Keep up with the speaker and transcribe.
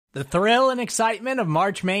The thrill and excitement of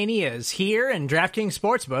March Mania is here, and DraftKings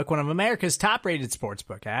Sportsbook, one of America's top-rated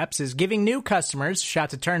sportsbook apps, is giving new customers a shot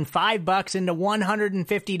to turn $5 into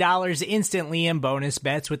 $150 instantly in bonus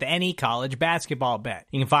bets with any college basketball bet.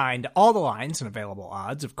 You can find all the lines and available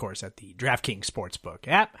odds, of course, at the DraftKings Sportsbook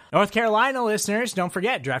app. North Carolina listeners, don't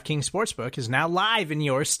forget, DraftKings Sportsbook is now live in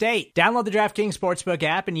your state. Download the DraftKings Sportsbook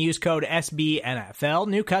app and use code SBNFL.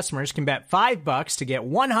 New customers can bet $5 to get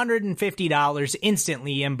 $150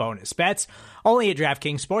 instantly in bonus bets, only at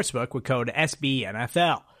DraftKings Sportsbook with code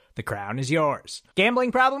SBNFL. The crown is yours.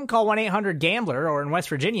 Gambling problem? Call 1-800-GAMBLER, or in West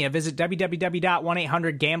Virginia, visit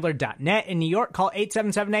www.1800gambler.net. In New York, call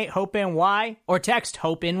 8778-HOPE-NY or text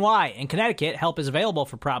HOPE-NY. In Connecticut, help is available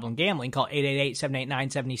for problem gambling. Call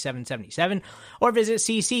 888-789-7777 or visit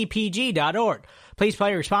ccpg.org. Please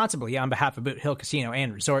play responsibly on behalf of Boot Hill Casino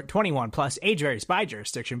and Resort. 21 plus, age varies by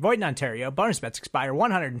jurisdiction. Void in Ontario. Bonus bets expire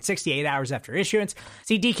 168 hours after issuance.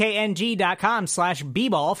 See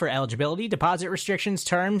dkng.com/bball for eligibility, deposit restrictions,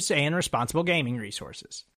 terms, and responsible gaming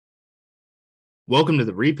resources. Welcome to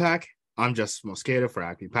the Repack. I'm Justice Mosqueda for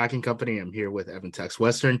Acme Packing Company. I'm here with Evan Tex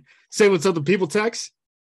Western. Say what's up to people, Tex.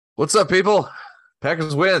 What's up, people?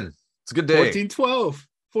 Packers win. It's a good day. 14-12.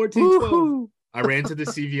 14-12. I ran to the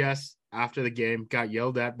CVS after the game, got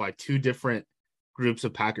yelled at by two different groups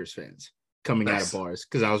of Packers fans coming out of bars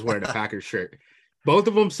because I was wearing a Packers shirt. Both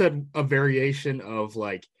of them said a variation of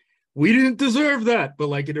like, we didn't deserve that, but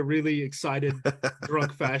like in a really excited,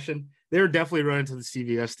 drunk fashion. They were definitely running to the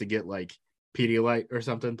CVS to get like Pedialyte or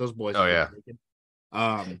something. Those boys. Oh, yeah.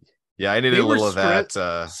 Yeah, I needed a little of that.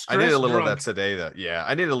 I needed a little drunk. of that today.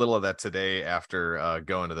 I needed a little of that today after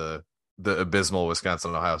going to the abysmal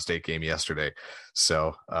Wisconsin-Ohio State game yesterday.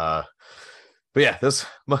 So, but yeah, this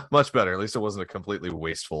much better. At least it wasn't a completely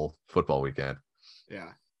wasteful football weekend.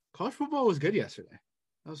 Yeah, college football was good yesterday.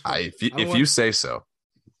 That was fun. If you say so.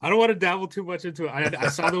 I don't want to dabble too much into it. I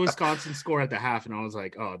saw the Wisconsin score at the half, and I was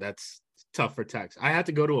like, oh, that's tough for Tex. I had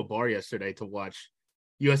to go to a bar yesterday to watch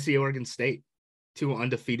USC Oregon State, two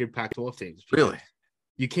undefeated Pac-12 teams. Really?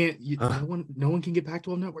 You can't. No one can get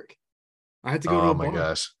Pac-12 network. I had to go to a bar. Oh my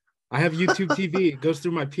gosh. I have YouTube TV. It goes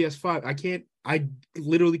through my PS5. I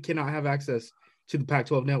literally cannot have access to the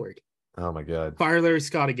Pac-12 network. Oh my God. Fire Larry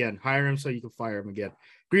Scott again. Hire him so you can fire him again.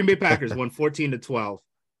 Green Bay Packers won 14-12.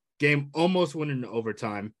 Game almost went into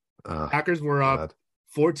overtime. Packers were up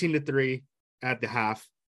 14-3 at the half.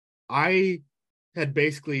 I had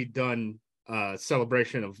basically done a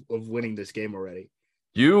celebration of winning this game already.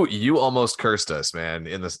 You almost cursed us, man,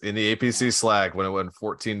 in the APC Slack when it went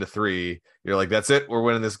 14-3. You're like, that's it, we're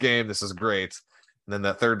winning this game. This is great. And then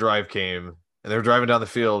that third drive came, and they were driving down the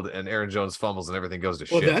field, and Aaron Jones fumbles, and everything goes to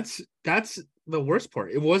shit. Well, that's the worst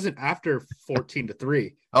part. It wasn't after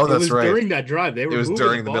 14-3. Oh, that's right. During that drive, it was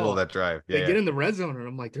during the middle of that drive. Yeah, they get in the red zone, and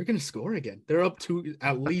I'm like, they're going to score again. They're up to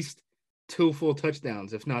at least 2 full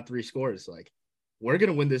touchdowns, if not 3 scores. Like, we're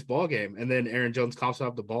going to win this ball game. And then Aaron Jones coughs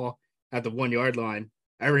off the ball at the 1 yard line.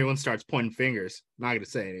 Everyone starts pointing fingers. I'm not going to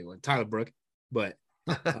say anyone. Tyler Brook. But,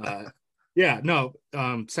 second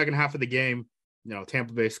half of the game,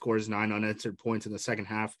 Tampa Bay scores 9 unanswered points in the second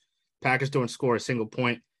half. Packers don't score a single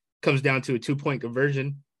point. Comes down to a 2-point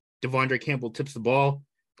conversion. Devondre Campbell tips the ball.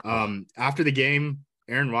 After the game,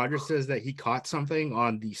 Aaron Rodgers says that he caught something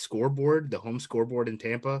on the scoreboard, the home scoreboard in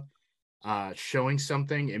Tampa, showing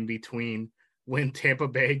something in between when Tampa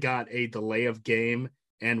Bay got a delay of game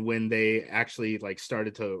and when they actually like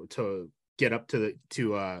started to get up to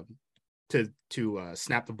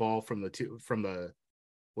snap the ball from the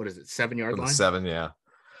 7 yard line? 7, yeah.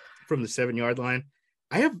 From the 7 yard line.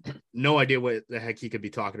 I have no idea what the heck he could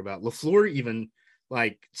be talking about. LaFleur even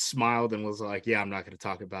like smiled and was like, yeah, I'm not going to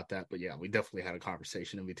talk about that. But yeah, we definitely had a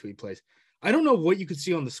conversation in between plays. I don't know what you could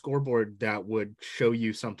see on the scoreboard that would show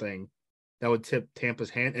you something that would tip Tampa's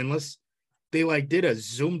hand, unless they like did a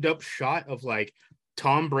zoomed up shot of like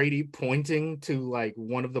Tom Brady pointing to like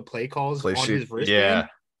one of the play calls on his wristband. Yeah.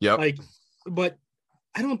 Yep. Like, but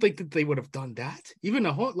I don't think that they would have done that. Even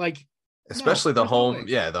the whole like, especially the home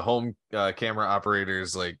camera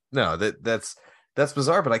operators. Like, no, that's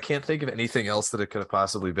bizarre. But I can't think of anything else that it could have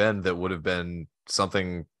possibly been that would have been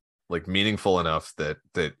something like meaningful enough that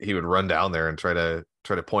he would run down there and try to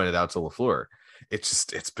point it out to LaFleur.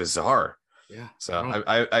 It's bizarre. Yeah. So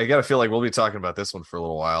I got to feel like we'll be talking about this one for a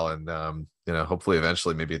little while, and hopefully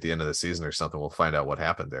eventually, maybe at the end of the season or something, we'll find out what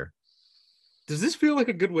happened there. Does this feel like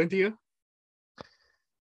a good win to you?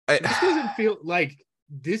 This doesn't feel like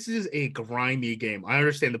this is a grimy game. I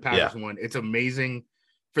understand the Packers won. It's amazing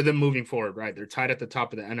for them moving forward, right? They're tied at the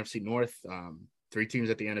top of the NFC North. 3 teams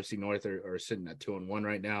at the NFC North are sitting at 2-1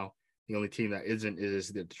 right now. The only team that isn't is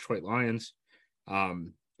the Detroit Lions.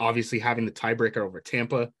 obviously having the tiebreaker over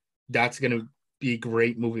Tampa, that's going to be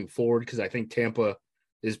great moving forward because I think Tampa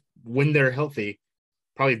is, when they're healthy,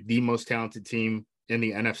 probably the most talented team in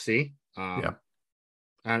the NFC.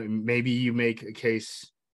 Maybe you make a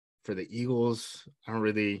case for the Eagles. I don't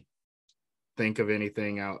really think of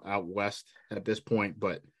anything out west at this point,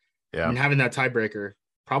 but I mean, having that tiebreaker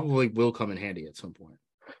probably will come in handy at some point.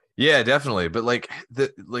 Yeah, definitely. But like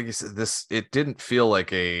you said, it didn't feel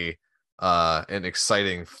like an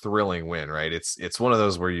exciting, thrilling win, right? It's one of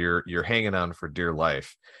those where you're hanging on for dear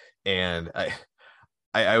life. And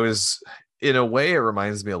I was, in a way, it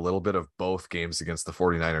reminds me a little bit of both games against the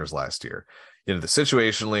 49ers last year. The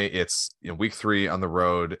situationally, it's week 3 on the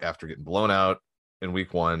road after getting blown out in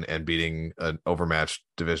week 1 and beating an overmatched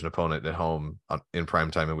division opponent at home in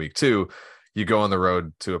prime time in week 2. You go on the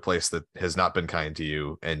road to a place that has not been kind to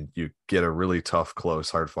you, and you get a really tough,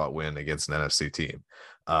 close, hard-fought win against an NFC team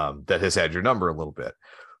that has had your number a little bit.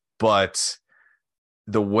 But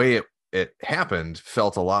the way it happened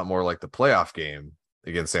felt a lot more like the playoff game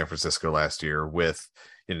against San Francisco last year, with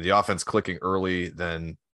the offense clicking early,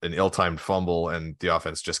 then an ill-timed fumble, and the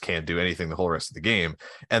offense just can't do anything the whole rest of the game.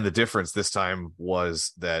 And the difference this time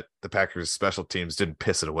was that the Packers special teams didn't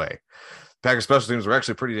piss it away. Packers special teams were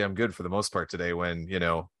actually pretty damn good for the most part today when,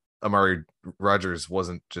 Amari Rodgers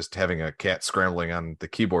wasn't just having a cat scrambling on the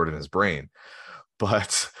keyboard in his brain.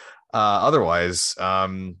 But otherwise,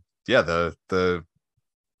 it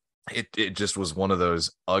just was one of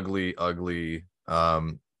those ugly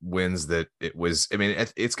wins that it was. I mean,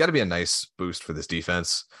 it's got to be a nice boost for this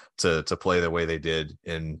defense to play the way they did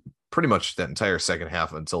in pretty much that entire second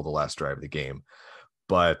half until the last drive of the game.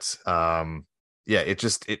 But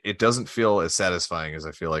it doesn't feel as satisfying as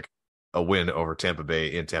I feel like a win over Tampa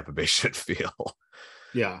Bay in Tampa Bay should feel.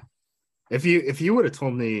 Yeah. If you would have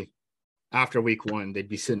told me after week 1 they'd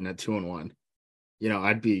be sitting at 2-1,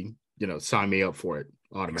 I'd be, sign me up for it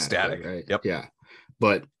automatically. Ecstatic. Right? Yep. Yeah.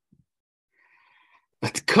 But a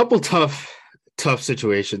couple tough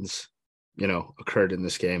situations, occurred in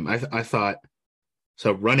this game. I thought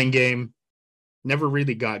so. Running game never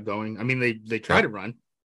really got going. I mean, they tried to run.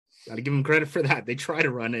 Got to give them credit for that. They try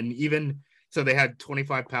to run, and even so, they had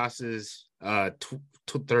 25 passes,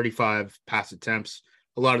 35 pass attempts.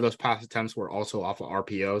 A lot of those pass attempts were also off of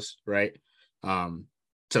RPOs, right?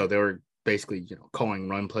 So they were basically, calling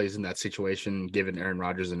run plays in that situation, giving Aaron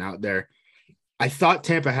Rodgers an out there. I thought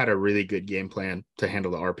Tampa had a really good game plan to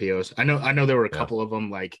handle the RPOs. I know there were a couple of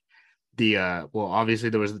them, like obviously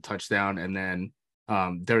there was the touchdown, and then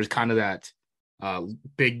there was kind of that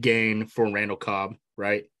big gain for Randall Cobb,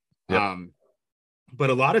 right? Yep. But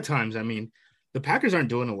a lot of times, I mean, the Packers aren't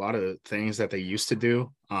doing a lot of things that they used to do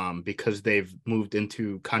because they've moved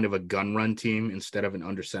into kind of a gun run team instead of an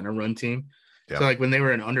under center run team. Yep. So like when they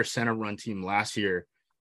were an under center run team last year,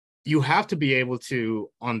 you have to be able to,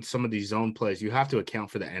 on some of these zone plays, you have to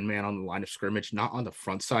account for the end man on the line of scrimmage, not on the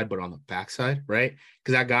front side, but on the back side, right?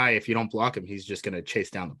 Because that guy, if you don't block him, he's just going to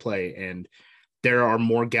chase down the play. And there are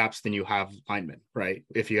more gaps than you have linemen, right?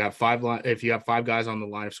 If you have 5 guys on the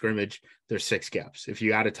line of scrimmage, there's 6 gaps. If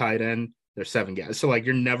you add a tight end, there's 7 gaps. So like,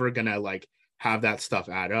 you're never going to have that stuff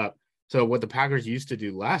add up. So what the Packers used to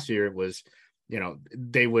do last year was,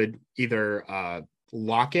 they would either,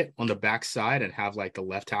 lock it on the back side and have the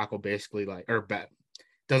left tackle basically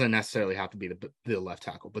doesn't necessarily have to be the left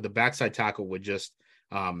tackle, but the backside tackle would just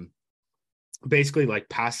basically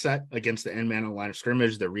pass set against the end man on the line of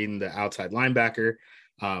scrimmage. They're reading the outside linebacker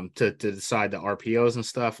to decide the RPOs and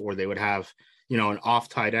stuff, or they would have, an off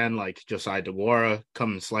tight end like Josiah DeWara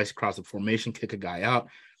come and slice across the formation, kick a guy out.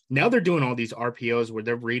 Now they're doing all these RPOs where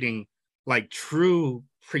they're reading true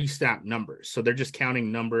pre-snap numbers. So they're just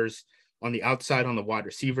counting numbers on the outside on the wide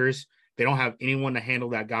receivers. They don't have anyone to handle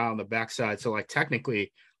that guy on the backside. So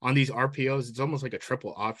technically on these RPOs, it's almost like a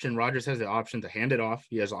triple option. Rodgers has the option to hand it off.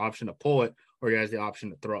 He has the option to pull it, or he has the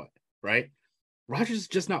option to throw it, right? Rodgers is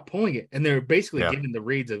just not pulling it. And they're basically giving the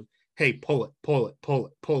reads of, hey, pull it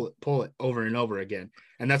over and over again.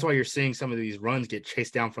 And that's why you're seeing some of these runs get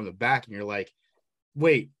chased down from the back. And you're like,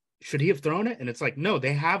 wait, should he have thrown it? And it's no,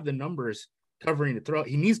 they have the numbers covering the throw.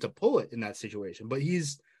 He needs to pull it in that situation, but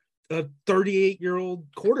he's a 38-year-old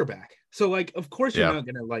quarterback. So of course you're not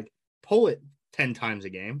going to pull it 10 times a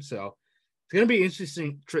game. So it's going to be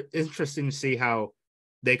interesting to see how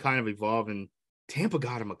they kind of evolve. And Tampa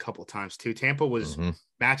got him a couple times too. Tampa was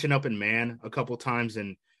matching up in man a couple times,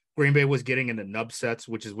 and Green Bay was getting into nub sets,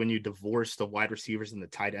 which is when you divorce the wide receivers and the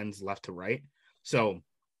tight ends left to right. So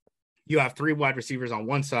you have 3 wide receivers on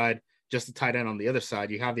one side, just the tight end on the other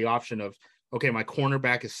side. You have the option of, okay, my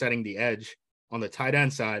cornerback is setting the edge on the tight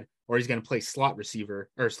end side, or he's going to play slot receiver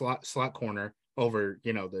or slot corner over,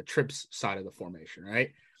 the trips side of the formation,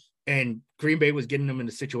 right? And Green Bay was getting them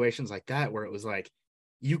into situations like that where it was like,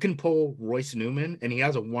 you can pull Royce Newman and he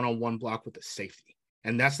has a one-on-one block with the safety.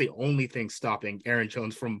 And that's the only thing stopping Aaron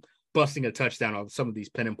Jones from busting a touchdown on some of these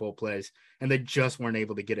pin and pull plays. And they just weren't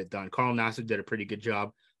able to get it done. Carl Nassib did a pretty good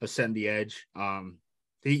job of setting the edge.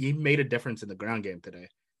 He made a difference in the ground game today.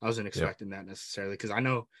 I wasn't expecting that necessarily because I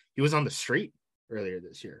know he was on the street earlier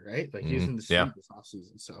this year, right? Like he was in the street this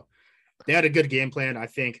offseason. So they had a good game plan, I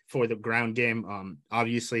think, for the ground game.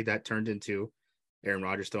 Obviously, that turned into Aaron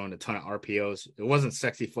Rodgers throwing a ton of RPOs. It wasn't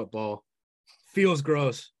sexy football. Feels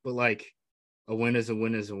gross, but like a win is a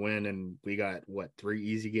win is a win. And we got, 3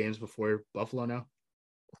 easy games before Buffalo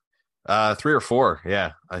now? 3 or 4.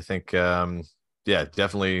 Yeah, I think,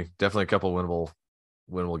 definitely a couple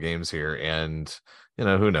winnable games here. And,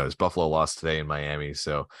 who knows? Buffalo lost today in Miami.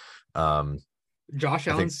 So Josh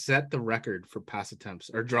Allen set the record for pass attempts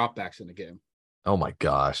or dropbacks in a game. Oh my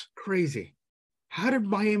gosh. Crazy. How did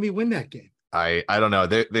Miami win that game? I don't know.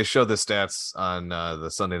 They showed the stats on the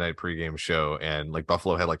Sunday night pregame show, and like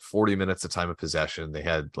Buffalo had like 40 minutes of time of possession. They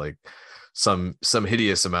had like some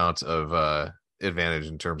hideous amount of advantage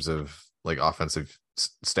in terms of like offensive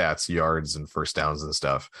stats, yards, and first downs and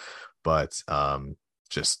stuff. But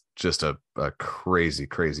just a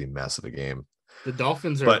crazy mess of a game. The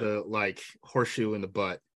Dolphins are the like horseshoe in the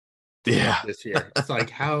butt. Yeah, this year it's like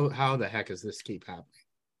how the heck does this keep happening?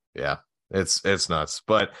 Yeah, it's nuts.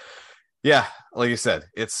 But yeah, like you said,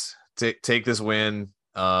 it's take this win.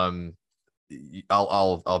 I'll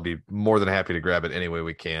be more than happy to grab it any way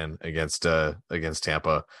we can against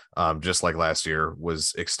Tampa. Just like last year,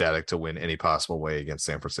 was ecstatic to win any possible way against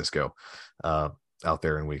San Francisco out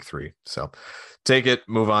there in week 3. So take it,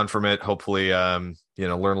 move on from it. Hopefully, learn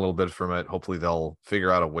a little bit from it. Hopefully they'll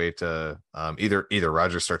figure out a way to either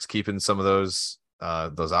Rodgers starts keeping some of those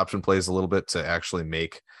option plays a little bit to actually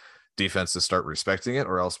make defenses start respecting it,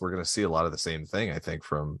 or else we're going to see a lot of the same thing, I think,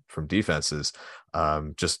 from defenses,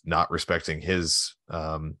 just not respecting his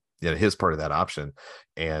part of that option.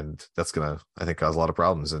 And that's going to, I think, cause a lot of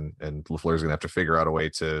problems. And LaFleur's going to have to figure out a way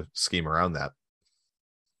to scheme around that.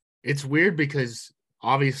 It's weird because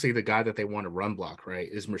obviously the guy that they want to run block, right,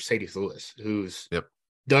 is Mercedes Lewis, who's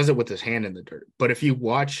does it with his hand in the dirt. But if you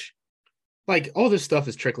watch, like, all this stuff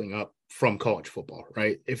is trickling up from college football,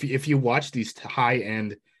 right? If you watch these high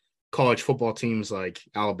end college football teams like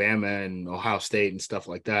Alabama and Ohio State and stuff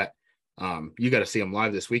like that, you got to see them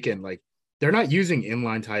live this weekend. Like, they're not using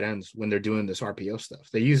inline tight ends when they're doing this RPO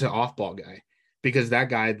stuff. They use an off ball guy because that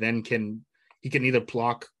guy then can either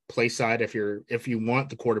block play side if you want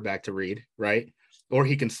the quarterback to read, right? Or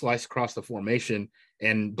he can slice across the formation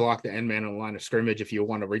and block the end man on the line of scrimmage if you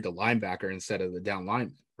want to read the linebacker instead of the down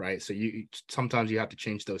lineman, right? So sometimes you have to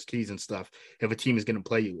change those keys and stuff if a team is going to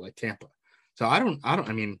play you like Tampa. So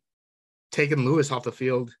I mean, taking Lewis off the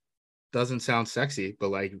field doesn't sound sexy, but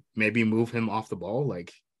like maybe move him off the ball.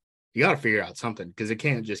 Like, you got to figure out something because it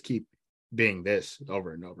can't just keep being this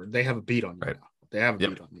over and over. They have a beat on you now. They have a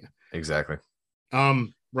beat on you. Exactly.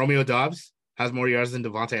 Romeo Doubs has more yards than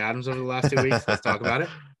Devontae Adams over the last 2 weeks. Let's talk about it.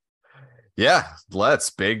 Yeah,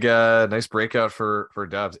 big nice breakout for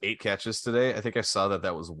Doubs. 8 catches today. I think I saw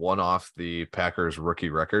that was one off the Packers rookie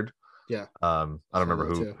record. Yeah. I don't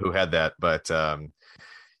remember who had that, but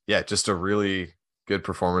yeah, just a really good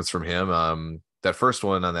performance from him. That first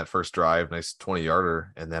one on that first drive, nice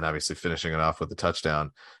 20-yarder, and then obviously finishing it off with a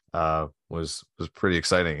touchdown was pretty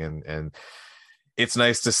exciting. And it's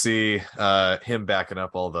nice to see him backing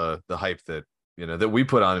up all the hype that that we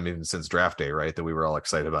put on him even since draft day, right? That we were all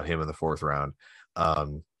excited about him in the 4th round.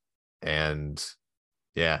 And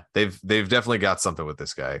yeah, they've definitely got something with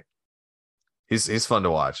this guy. He's fun to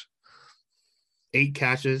watch. 8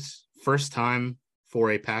 catches, first time for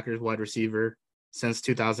a Packers wide receiver since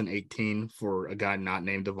 2018 for a guy not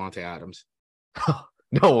named Devontae Adams.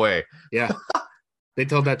 No way. Yeah. They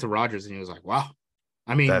told that to Rodgers and he was like, wow.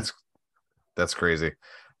 I mean, that's crazy.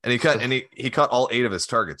 And he caught all 8 of his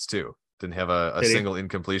targets too. Didn't have a single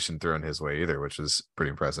incompletion thrown his way either, which is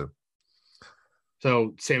pretty impressive.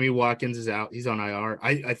 So Sammy Watkins is out. He's on IR.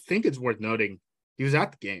 I think it's worth noting he was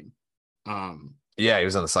at the game. Yeah, he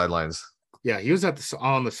was on the sidelines. Yeah, he was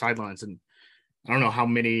on the sidelines, and I don't know how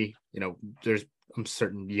many, I'm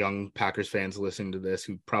certain young Packers fans listening to this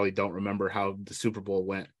who probably don't remember how the Super Bowl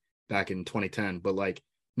went back in 2010, but like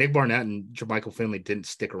Nick Barnett and Jermichael Finley didn't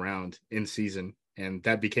stick around in season, and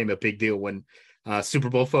that became a big deal when Super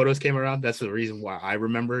Bowl photos came around. That's the reason why I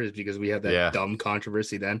remember, is because we had that dumb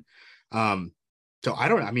controversy then. So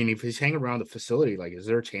if he's hanging around the facility, like, is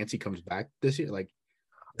there a chance he comes back this year? Like,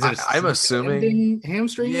 I'm assuming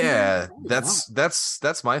hamstring. Yeah,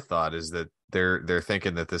 that's my thought, is that they're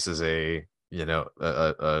thinking that this is a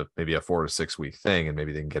maybe a 4 to 6 week thing, and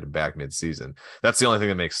maybe they can get him back mid-season. That's the only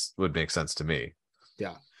thing that would make sense to me.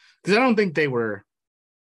 Yeah, because I don't think they were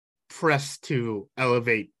pressed to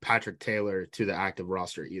elevate Patrick Taylor to the active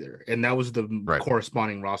roster either, and that was the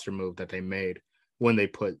corresponding roster move that they made when they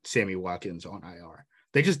put Sammy Watkins on IR.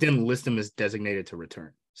 They just didn't list him as designated to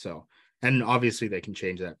return. So, and obviously they can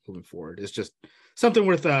change that moving forward. It's just something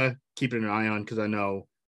worth keeping an eye on, because I know,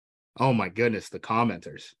 oh my goodness, the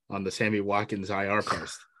commenters on the Sammy Watkins IR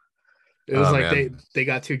post. It was they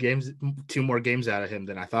got 2 more games out of him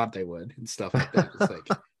than I thought they would, and stuff like that. It's like,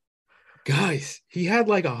 guys, he had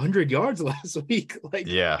like 100 yards last week. Like,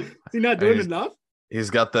 yeah, is he not doing enough? He's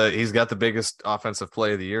got the biggest offensive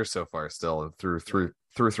play of the year so far, still through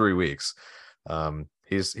 3 weeks.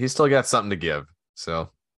 He's still got something to give. So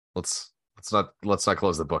let's not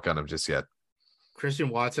close the book on him just yet. Christian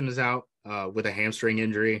Watson is out with a hamstring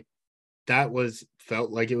injury. That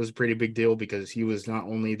felt like it was a pretty big deal, because he was not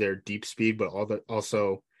only their deep speed, but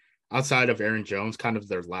also outside of Aaron Jones, kind of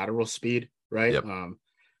their lateral speed, right? Yep.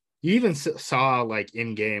 You even saw, like,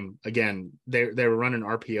 in game, again, they were running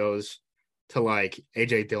RPOs to like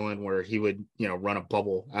AJ Dillon, where he would, run a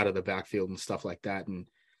bubble out of the backfield and stuff like that, and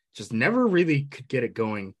just never really could get it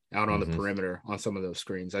going out on the perimeter on some of those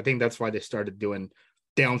screens. I think that's why they started doing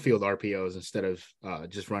downfield RPOs instead of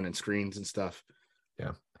just running screens and stuff.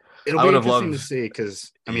 Yeah. It'll be interesting to see,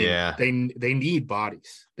 because they need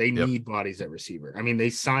bodies. They need bodies at receiver. I mean, they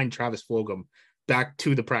signed Travis Fulgham back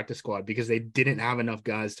to the practice squad because they didn't have enough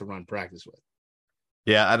guys to run practice with.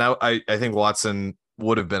 Yeah, and I think Watson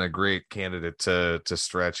would have been a great candidate to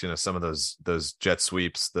stretch, some of those jet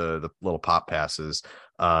sweeps, the little pop passes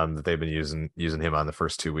that they've been using him on the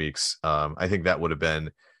first 2 weeks. I think that would have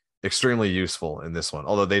been extremely useful in this one,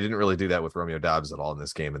 although they didn't really do that with Romeo Doubs at all in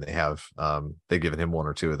this game, and they've given him 1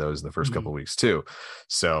 or 2 of those in the first couple of weeks too.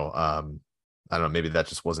 So I don't know, maybe that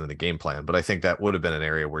just wasn't in the game plan, but I think that would have been an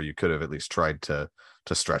area where you could have at least tried to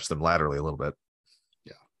stretch them laterally a little bit.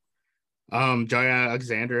 Yeah. Jai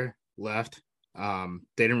Alexander left. They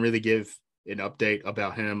didn't really give an update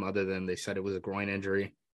about him, other than they said it was a groin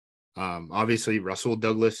injury. Obviously Russell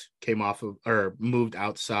Douglas moved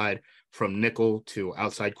outside from nickel to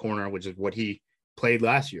outside corner, which is what he played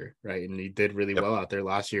last year, right? And he did really well out there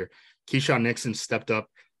last year. Keyshawn Nixon stepped up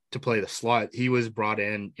to play the slot. He was brought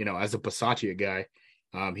in, as a Bisaccia guy.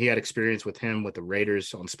 He had experience with him with the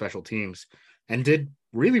Raiders on special teams and did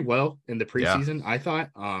really well in the preseason. I thought,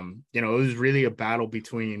 it was really a battle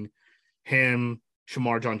between him,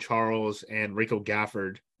 Shamar John-Charles, and Rico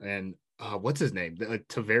Gafford, and what's his name?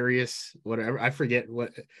 Tavarius, whatever. I forget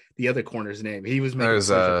what the other corner's name. He was making push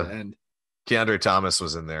at the end. Keandre Thomas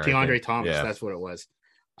was in there. Keandre Thomas, that's what it was.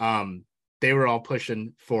 They were all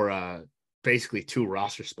pushing for basically 2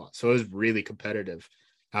 roster spots, so it was really competitive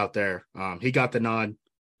out there. He got the nod,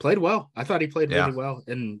 played well. I thought he played really well,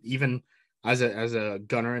 and even as a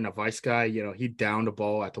gunner and a vice guy, he downed a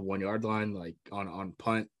ball at the 1 yard line, like on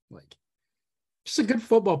punt, like just a good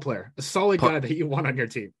football player, a solid guy that you want on your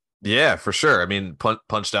team. Yeah, for sure. I mean,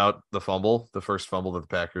 punched out the first fumble that the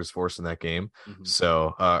Packers forced in that game.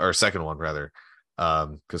 So, or second one rather,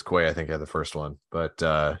 because Quay, I think, had the first one. But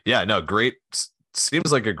great.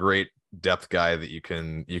 Seems like a great depth guy that you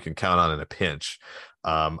can count on in a pinch.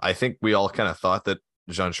 I think we all kind of thought that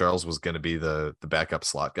Jean-Charles was going to be the backup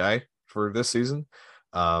slot guy for this season.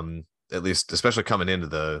 At least, especially coming into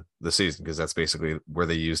the season, because that's basically where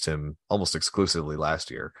they used him almost exclusively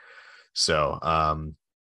last year. So,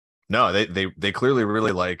 no, they clearly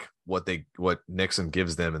really like what Nixon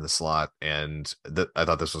gives them in the slot, and I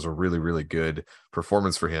thought this was a really, really good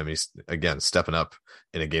performance for him. He's again stepping up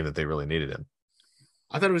in a game that they really needed him.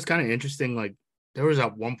 I thought it was kind of interesting. Like, there was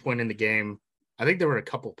at one point in the game, I think there were a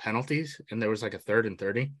couple penalties, and there was like a 3rd and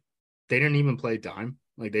 30. They didn't even play dime.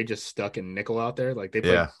 Like, they just stuck in nickel out there. Like,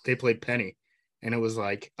 they played penny, and it was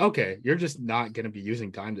like, okay, you're just not going to be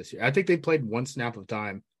using dime this year. I think they played 1 snap of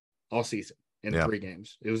dime all season in 3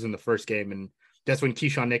 games. It was in the first game, and that's when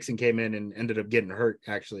Keyshawn Nixon came in and ended up getting hurt,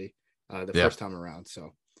 actually, first time around. So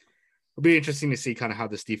it'll be interesting to see kind of how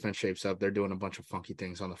this defense shapes up. They're doing a bunch of funky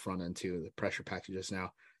things on the front end too, the pressure packages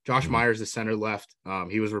now. Josh Myers, the center, left.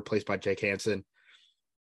 He was replaced by Jake Hansen.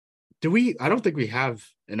 I don't think we have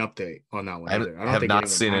an update on that one either. I have not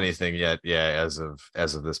seen anything yet. Yeah,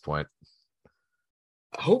 as of this point.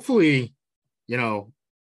 Hopefully, I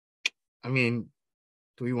mean,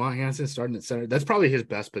 do we want Hansen starting at center? That's probably his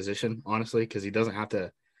best position, honestly, because he doesn't have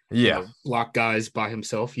to block guys by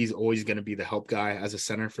himself. He's always going to be the help guy as a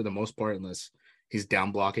center for the most part, unless he's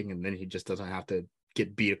down blocking, and then he just doesn't have to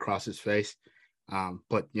get beat across his face.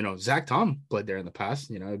 But Zach Tom played there in the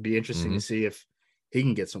past. It'd be interesting to see if he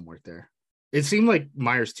can get some work there. It seemed like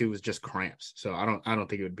Myers too was just cramps, so I don't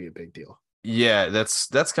think it would be a big deal. Yeah, that's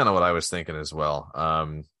kind of what I was thinking as well.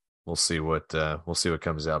 We'll see what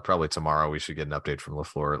comes out. Probably tomorrow we should get an update from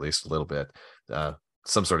LaFleur, at least a little bit,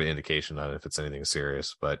 some sort of indication on if it's anything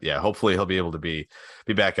serious. But yeah, hopefully he'll be able to be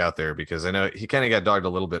back out there, because I know he kind of got dogged a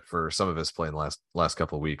little bit for some of his play in the last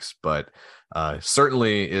couple of weeks, but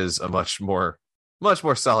certainly is a much more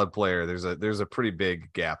solid player. There's a pretty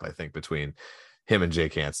big gap, I think, between him and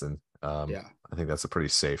Jake Hansen. I think that's a pretty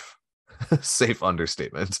safe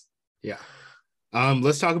understatement. Yeah.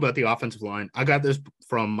 Let's talk about the offensive line. I got this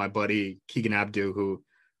from my buddy Keegan Abdu, who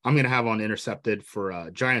I'm going to have on Intercepted for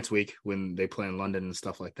Giants week when they play in London and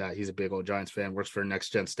stuff like that. He's a big old Giants fan, works for Next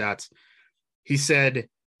Gen Stats. He said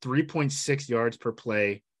 3.6 yards per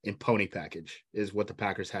play in pony package is what the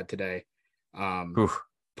Packers had today.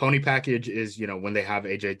 Pony package is, when they have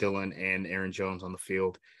A.J. Dillon and Aaron Jones on the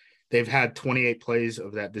field. They've had 28 plays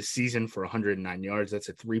of that this season for 109 yards. That's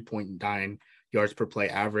a 3.9 yards per play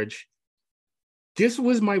average. This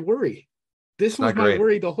was my worry. This was my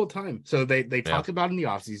worry the whole time. So they talked about in the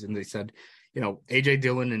offseason. They said, A.J.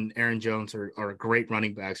 Dillon and Aaron Jones are great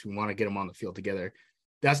running backs. We want to get them on the field together.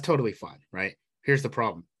 That's totally fine, right? Here's the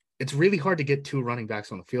problem. It's really hard to get two running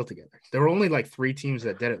backs on the field together. There were only like 3 teams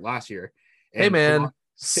that did it last year. And hey, man,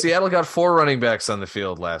 Seattle got 4 running backs on the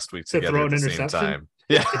field last week together at the same time.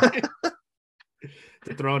 Yeah.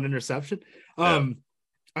 To throw an interception. I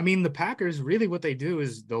mean, the Packers, really what they do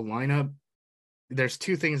is they'll line up. There's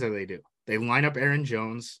 2 things that they do. They line up Aaron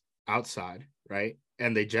Jones outside, right?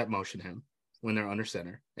 And they jet motion him when they're under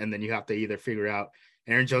center. And then you have to either figure out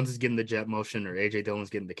Aaron Jones is getting the jet motion or A.J. Dillon's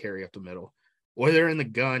getting the carry up the middle. Or they're in the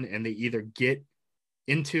gun and they either get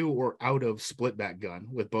into or out of split back gun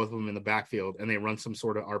with both of them in the backfield and they run some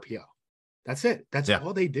sort of RPO. That's it. That's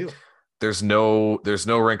all they do. There's no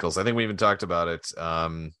wrinkles. I think we even talked about it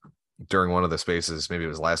during one of the spaces, maybe it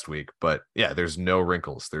was last week, but yeah, there's no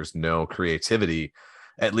wrinkles. There's no creativity,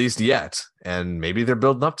 at least yet. And maybe they're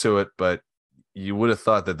building up to it, but you would have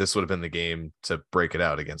thought that this would have been the game to break it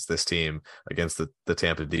out against this team, against the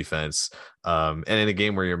Tampa defense, and in a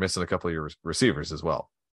game where you're missing a couple of your receivers as well.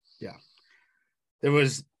 Yeah. There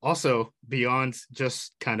was also, beyond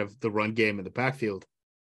just kind of the run game in the backfield,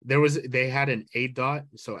 they had an ADOT,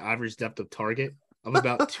 so average depth of target, of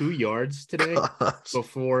about 2 yards today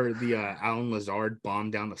before the Alan Lazard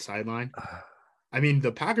bombed down the sideline. I mean,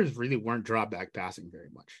 the Packers really weren't drop back passing very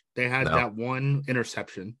much. They had that one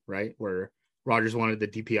interception, right, where Rodgers wanted the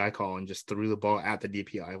DPI call and just threw the ball at the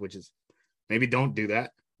DPI, which is maybe don't do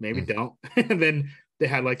that. Maybe don't. And then they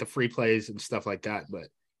had like the free plays and stuff like that. But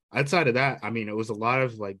outside of that, I mean, it was a lot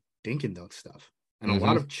of like dink and dunk stuff. And a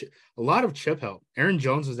lot of chip help. Aaron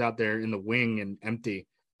Jones was out there in the wing and empty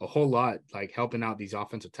a whole lot, like helping out these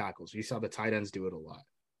offensive tackles. You saw the tight ends do it a lot.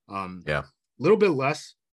 A little bit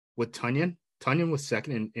less with Tunyon. Tunyon was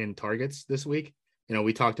second in targets this week.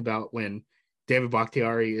 We talked about when David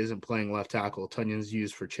Bakhtiari isn't playing left tackle, Tunyon's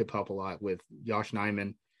used for chip help a lot with Josh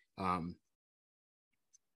Nijman.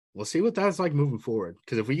 We'll see what that's like moving forward.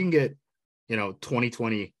 Because if we can get,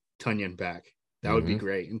 2020 Tunyon back, that would be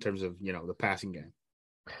great in terms of, the passing game.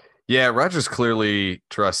 Yeah, Rodgers clearly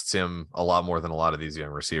trusts him a lot more than a lot of these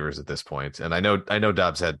young receivers at this point. And I know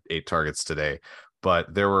Dobbs had 8 targets today,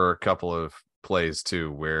 but there were a couple of plays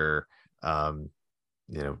too where,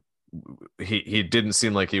 he didn't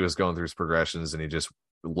seem like he was going through his progressions and he just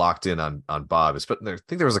locked in on Bob. But I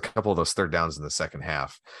think there was a couple of those third downs in the second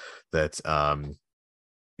half that, that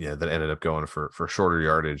ended up going for shorter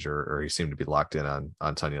yardage or he seemed to be locked in on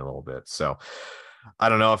Tunyon a little bit. So I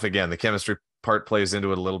don't know if, again, the chemistry part plays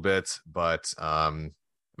into it a little bit, but I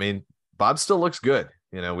mean, Bob still looks good.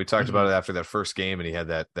 We talked about it after that first game and he had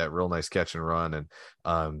that real nice catch and run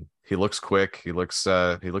and he looks quick. He looks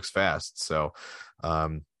fast. So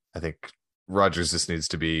I think Rodgers just needs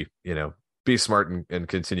to be smart and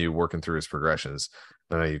continue working through his progressions.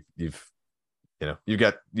 I know you've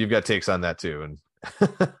got takes on that too. And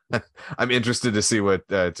I'm interested to see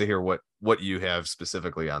to hear what you have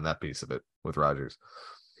specifically on that piece of it with Rodgers.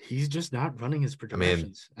 He's just not running his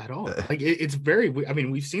projections at all. Like it's very. I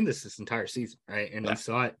mean, we've seen this entire season, right? And we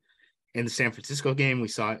saw it in the San Francisco game. We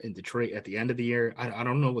saw it in Detroit at the end of the year. I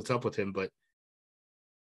don't know what's up with him, but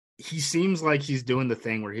he seems like he's doing the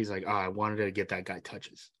thing where he's like, I wanted to get that guy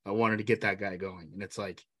touches. I wanted to get that guy going, and it's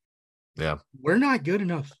like, we're not good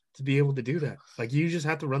enough to be able to do that. Like you just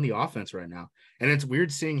have to run the offense right now, and it's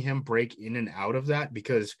weird seeing him break in and out of that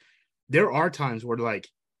because there are times where like.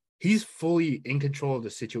 He's fully in control of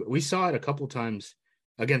the situation. We saw it a couple times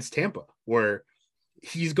against Tampa where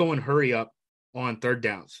he's going hurry up on third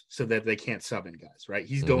downs so that they can't sub in guys, right?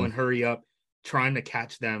 He's Mhm. going hurry up, trying to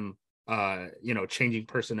catch them, changing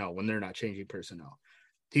personnel when they're not changing personnel.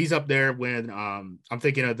 He's up there when I'm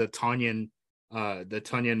thinking of the Tanyan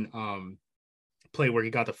play where he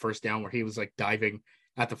got the first down, where he was like diving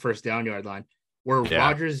at the first down yard line, where Yeah.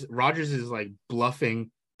 Rodgers is like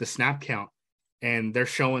bluffing the snap count, and they're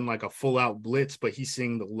showing like a full out blitz, but he's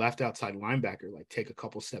seeing the left outside linebacker like take a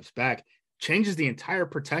couple steps back, changes the entire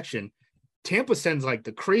protection. Tampa sends like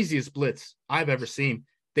the craziest blitz I've ever seen.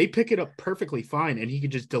 They pick it up perfectly fine, and he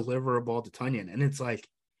could just deliver a ball to Tunyon. And it's like,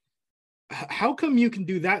 how come you can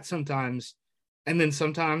do that sometimes? And then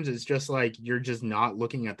sometimes it's just like you're just not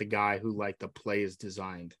looking at the guy who like the play is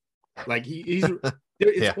designed. Like he's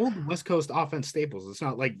it's old West Coast offense staples. It's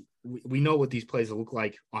not like we know what these plays look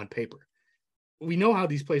like on paper. We know how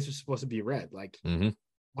these plays are supposed to be read. Like,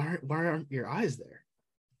 why aren't your eyes there?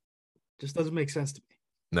 Just doesn't make sense to me.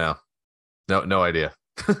 No idea.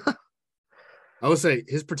 I would say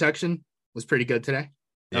his protection was pretty good today.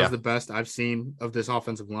 That was the best I've seen of this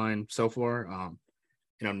offensive line so far.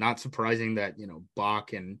 Not surprising that,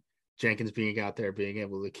 Bach and Jenkins being out there, being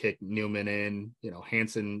able to kick Newman in,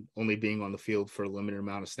 Hansen only being on the field for a limited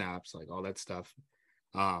amount of snaps, like all that stuff.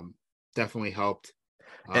 Definitely helped.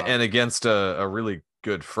 And against a really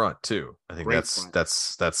good front too. I think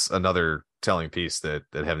that's another telling piece that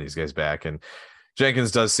having these guys back. And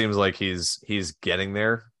Jenkins does seems like he's getting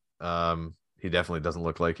there. He definitely doesn't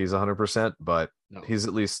look like he's 100%, but he's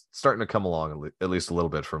at least starting to come along at least a little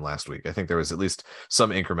bit from last week. I think there was at least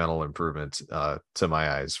some incremental improvement to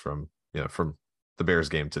my eyes from the Bears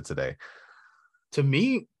game to today. To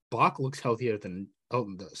me, Bach looks healthier than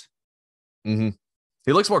Elton does. Mm-hmm.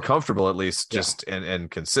 He looks more comfortable, at least, just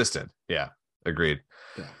and consistent. Yeah, agreed.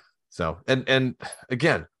 Yeah. So and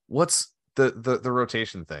again, what's the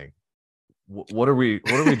rotation thing? What are we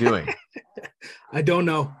doing? I don't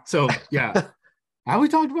know. So have we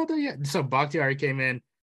talked about that yet? So Bakhtiari came in.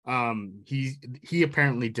 He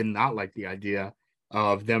apparently did not like the idea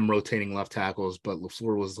of them rotating left tackles, but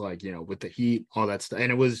LaFleur was like, with the heat, all that stuff.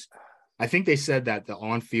 And it was, I think they said that the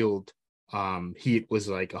on-field heat was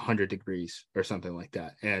like 100 degrees or something like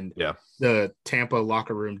that. And the Tampa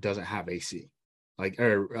locker room doesn't have AC.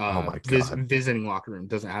 Visiting locker room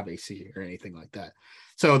doesn't have AC or anything like that.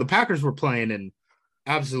 So the Packers were playing in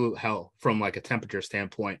absolute hell from like a temperature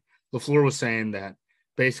standpoint. LaFleur was saying that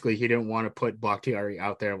basically he didn't want to put Bakhtiari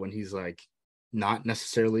out there when he's like not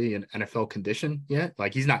necessarily in NFL condition yet.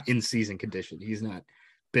 Like he's not in season condition. He's not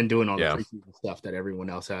been doing all the preseason stuff that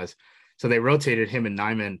everyone else has. So they rotated him and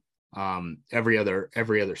Nyman every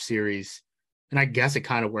other series. And I guess it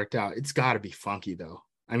kind of worked out. It's got to be funky though.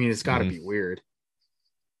 I mean, it's got to be weird.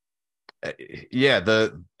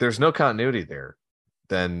 There's no continuity there.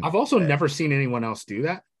 Then I've also never seen anyone else do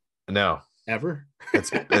that. No, ever.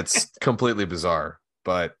 it's completely bizarre.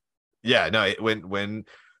 But when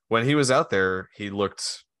he was out there, he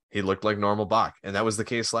looked like normal Bach, and that was the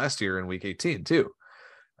case last year in Week 18 too.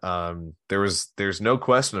 There's no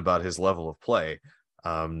question about his level of play.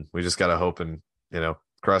 We just gotta hope and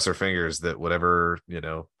cross our fingers that whatever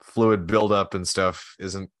fluid buildup and stuff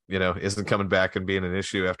isn't coming back and being an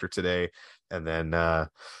issue after today, and then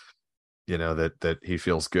that he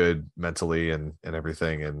feels good mentally and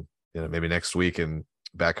everything, and maybe next week and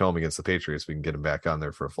back home against the Patriots we can get him back on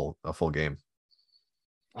there for a full game.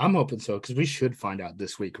 I'm hoping so, because we should find out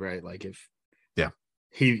this week, right? Like if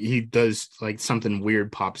he does like something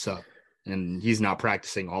weird pops up and he's not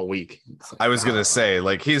practicing all week. Like, I was gonna say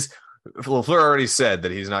like LaFleur already said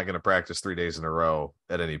that he's not going to practice 3 days in a row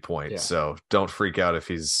at any point. So don't freak out if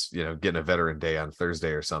he's getting a veteran day on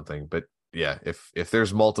Thursday or something. But if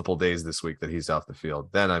there's multiple days this week that he's off the field,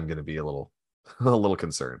 then I'm going to be a little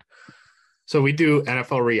concerned. So we do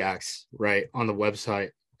NFL Reacts right on the website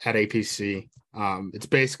at APC. It's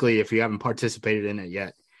basically, if you haven't participated in it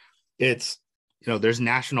yet, it's there's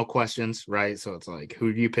national questions, right? So it's like, who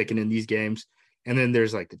are you picking in these games? And then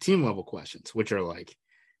there's like the team level questions, which are like,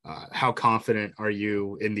 how confident are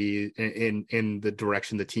you in the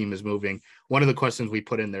direction the team is moving? One of the questions we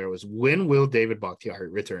put in there was, when will David Bakhtiari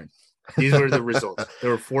return? These were the results. There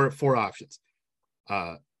were four options.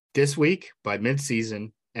 This week, by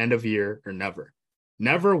midseason, end of year, or never.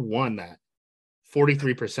 Never won that.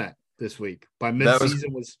 43% this week. By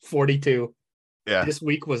midseason was 42. Yeah. This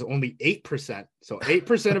week was only 8%. So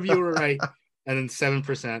 8% of you were right. And then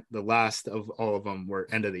 7%, the last of all of them, were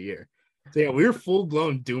end of the year. So we were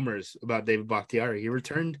full-blown doomers about David Bakhtiari. He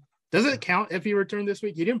returned. Does it count if he returned this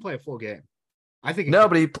week? He didn't play a full game. I think no,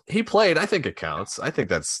 but he played. I think it counts. I think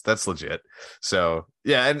that's legit. So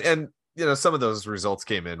and some of those results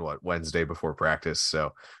came in Wednesday before practice.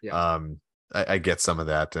 So I get some of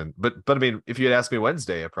that, but I mean, if you had asked me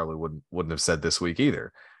Wednesday, I probably wouldn't have said this week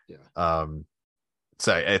either. Yeah.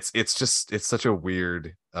 So it's such a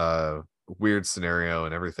weird scenario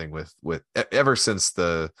and everything with ever since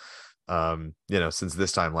since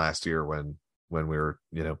this time last year when we were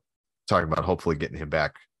talking about hopefully getting him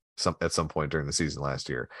back at some point during the season last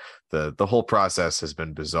year. The whole process has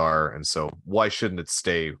been bizarre, and so why shouldn't it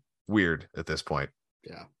stay weird at this point?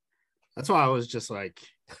 Yeah. That's why I was just like,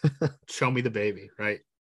 show me the baby, right?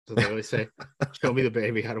 So they always say, show me the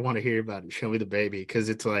baby. I don't want to hear about it. Show me the baby. Because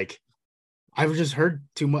it's like, I've just heard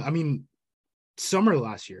too much. I mean, summer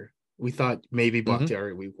last year, we thought maybe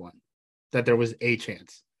Bakhtiari week 1, that there was a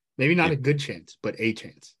chance. Maybe not a good chance, but a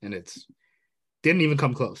chance. And it's didn't even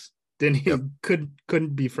come close.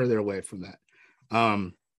 Couldn't be further away from that.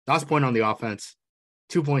 Last point on the offense,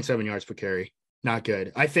 2.7 yards per carry. Not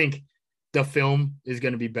good. I think the film is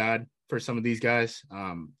going to be bad for some of these guys.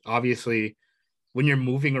 Obviously, when you're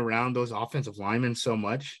moving around those offensive linemen so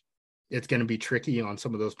much, it's going to be tricky on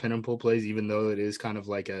some of those pin and pull plays, even though it is kind of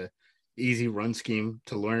like a easy run scheme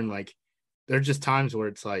to learn. Like, there are just times where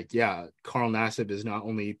it's like, yeah, Carl Nassib is not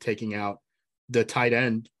only taking out the tight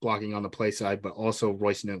end blocking on the play side, but also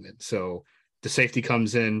Royce Newman. So the safety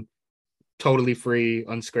comes in totally free,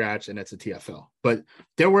 unscratched, and it's a TFL. But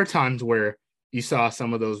there were times where you saw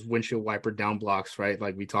some of those windshield wiper down blocks, right?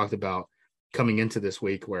 Like we talked about coming into this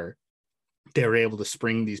week, where they were able to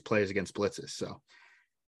spring these plays against blitzes. So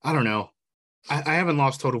I don't know. I haven't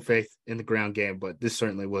lost total faith in the ground game, but this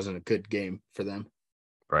certainly wasn't a good game for them.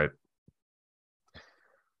 Right.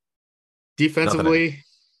 Defensively,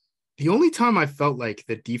 the only time I felt like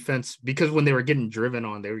the defense, because when they were getting driven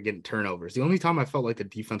on, they were getting turnovers. The only time I felt like the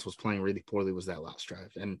defense was playing really poorly was that last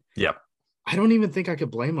drive. And I don't even think I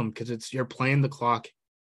could blame them, because you're playing the clock.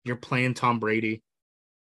 You're playing Tom Brady.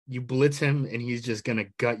 You blitz him and he's just going to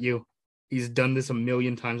gut you. He's done this a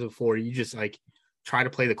million times before. You just like try to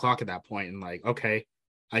play the clock at that point and like, okay,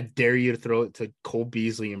 I dare you to throw it to Cole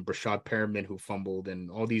Beasley and Brashad Perriman, who fumbled, and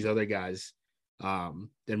all these other guys. Then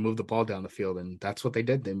move the ball down the field, and that's what they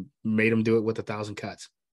did. They made them do it with 1,000 cuts.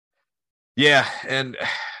 Yeah, and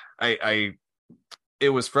it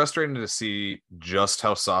was frustrating to see just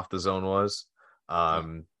how soft the zone was.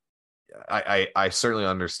 I certainly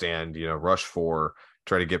understand, rush 4,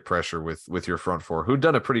 try to get pressure with your front 4, who'd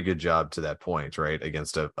done a pretty good job to that point, right,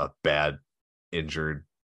 against a bad injured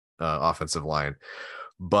offensive line,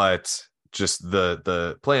 but just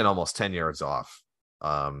the playing almost 10 yards off.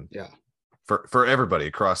 For everybody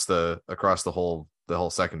across the whole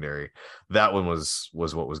secondary, that one was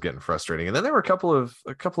what was getting frustrating. And then there were a couple of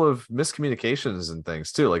miscommunications and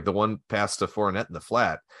things too, like the one pass to Fournette in the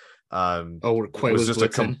flat. It was just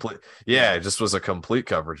it just was a complete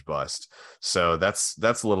coverage bust. So that's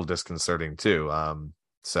a little disconcerting too.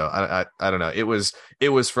 So I don't know. It was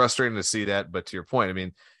frustrating to see that, but to your point, I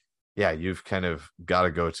mean, yeah, you've kind of got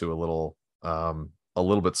to go to a little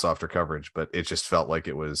bit softer coverage, but it just felt like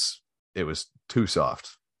it was too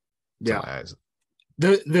soft to my eyes.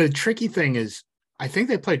 The tricky thing is, I think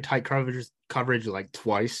they played tight coverage like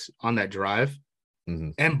twice on that drive,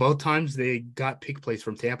 and both times they got pick plays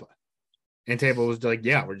from Tampa. And Tampa was like,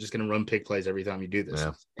 yeah, we're just going to run pick plays every time you do this.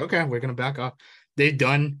 Yeah. Okay, we're going to back off. They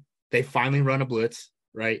finally run a blitz,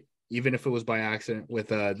 right? Even if it was by accident with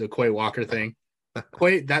the Quay Walker thing.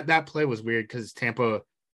 Quay, that play was weird because Tampa,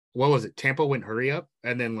 what was it? Tampa went hurry up,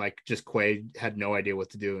 and then like just Quay had no idea what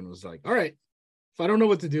to do and was like, all right, if I don't know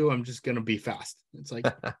what to do, I'm just going to be fast. It's like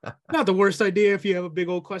not the worst idea if you have a big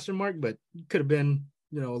old question mark, but could have been,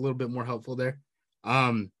 a little bit more helpful there.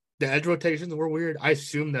 The edge rotations were weird. I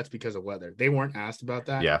assume that's because of weather. They weren't asked about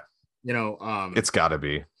that. Yeah. It's got to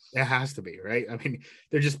be. It has to be, right? I mean,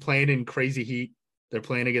 they're just playing in crazy heat. They're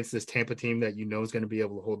playing against this Tampa team that is going to be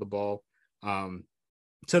able to hold the ball.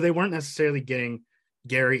 So they weren't necessarily getting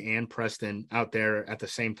Gary and Preston out there at the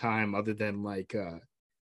same time, other than like,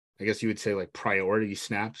 I guess you would say like priority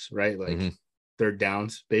snaps, right? Like third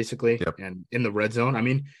downs, basically. Yep. And in the red zone, I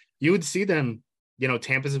mean, you would see them,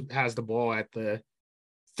 Tampa has the ball at the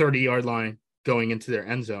 30-yard line going into their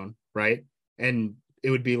end zone, right? And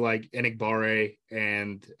it would be like Enigbare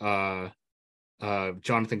and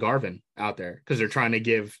Jonathan Garvin out there because they're trying to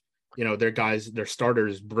give, their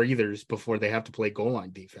starters breathers before they have to play goal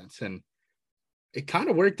line defense. And it kind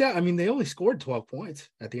of worked out. I mean, they only scored 12 points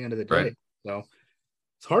at the end of the day. Right. So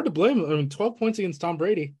it's hard to blame them. I mean, 12 points against Tom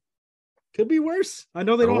Brady could be worse. I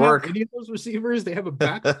know they don't have any of those receivers. They have a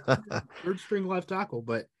back third string left tackle,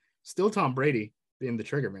 but still Tom Brady being the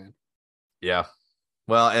trigger man. Yeah.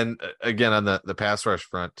 Well, and again, on the pass rush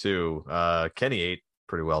front too, Kenny ate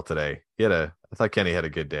pretty well today. I thought Kenny had a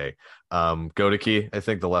good day. Godeke, I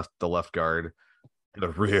think the left guard had a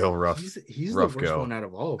real rough. He's rough the worst go. one out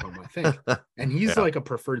of all of them, I think, and he's like a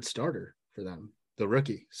preferred starter for them, the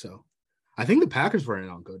rookie. So I think the Packers were in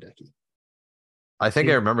on Godeke. I think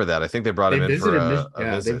I remember that. I think they brought him in for a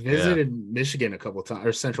visit. They visited Michigan a couple times,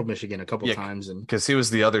 or Central Michigan a couple times, and because he was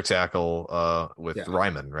the other tackle with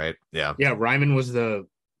Ryman, right? Yeah, Ryman was the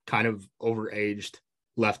kind of overaged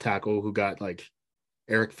left tackle who got like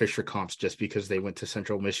Eric Fisher comps just because they went to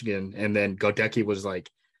Central Michigan, and then Godeke was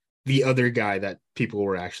like the other guy that people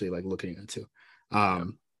were actually like looking into.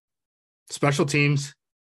 Special teams,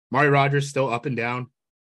 Mari Rodgers still up and down.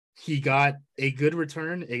 He got a good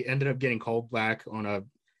return. It ended up getting called back on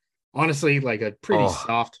honestly, like a pretty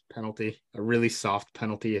soft penalty, a really soft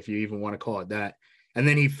penalty, if you even want to call it that. And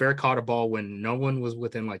then he fair caught a ball when no one was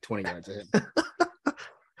within like 20 yards of him.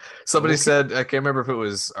 Somebody said, I can't remember if it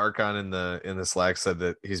was Archon in the Slack, said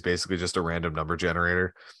that he's basically just a random number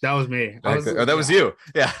generator. That was me. That was you.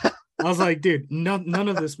 Yeah. I was like, dude, none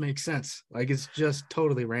of this makes sense. Like, it's just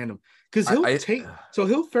totally random. Because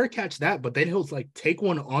he'll fair catch that, but then he'll like take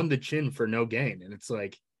one on the chin for no gain. And it's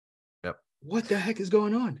like, what the heck is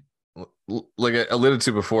going on? Like I alluded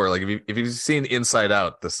to before, like if you've seen Inside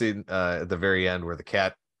Out, the scene at the very end where the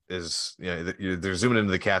cat is, they're zooming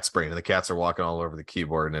into the cat's brain and the cats are walking all over the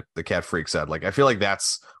keyboard and the cat freaks out. Like, I feel like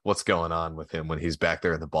that's what's going on with him when he's back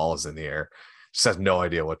there and the ball is in the air. Just has no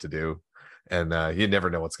idea what to do. And you never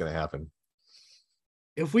know what's going to happen.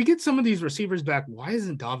 If we get some of these receivers back, why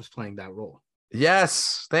isn't Dobbs playing that role?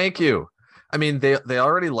 Yes. Thank you. I mean, they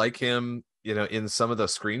already like him, in some of the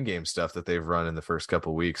screen game stuff that they've run in the first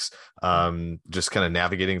couple of weeks, just kind of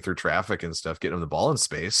navigating through traffic and stuff, getting him the ball in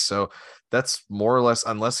space. So that's more or less,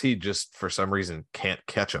 unless he just for some reason can't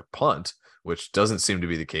catch a punt, which doesn't seem to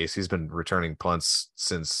be the case. He's been returning punts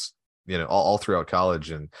since, all throughout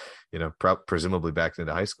college and, presumably back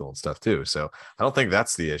into high school and stuff too. So I don't think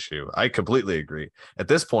that's the issue. I completely agree. At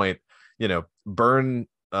this point, burn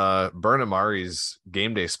Amari's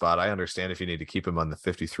game day spot. I understand if you need to keep him on the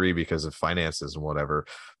 53 because of finances and whatever,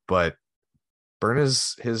 but burn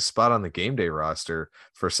his spot on the game day roster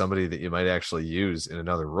for somebody that you might actually use in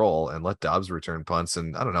another role and let Dobbs return punts.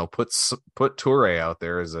 And I don't know, put Toure out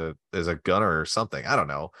there as a gunner or something. I don't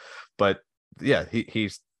know, but yeah, he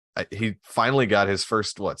finally got his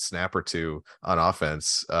first snap or two on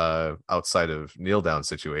offense outside of kneel down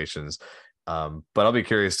situations. But I'll be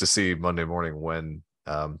curious to see Monday morning when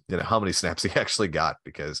how many snaps he actually got,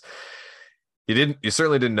 because you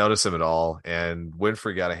certainly didn't notice him at all. And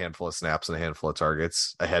Winfrey got a handful of snaps and a handful of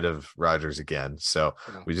targets ahead of Rodgers again. So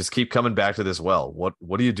we just keep coming back to this. Well,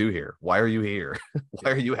 what do you do here? Why are you here?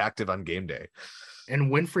 Why are you active on game day?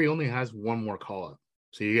 And Winfrey only has one more call up.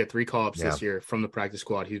 So you get 3 call-ups this year from the practice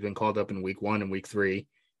squad. He's been called up in week 1 and week 3.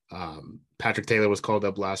 Patrick Taylor was called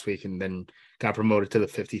up last week and then got promoted to the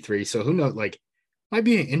 53. So who knows, like, might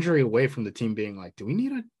be an injury away from the team being like, do we need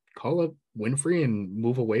to call up Winfrey and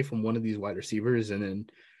move away from one of these wide receivers? And then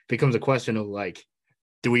becomes a question of like,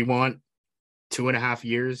 do we want 2.5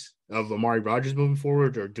 years of Amari Rodgers moving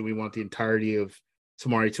forward, or do we want the entirety of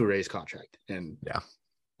Samori Toure's contract? And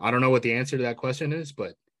I don't know what the answer to that question is,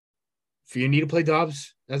 but if you need to play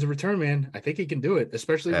Dobbs as a return man, I think he can do it,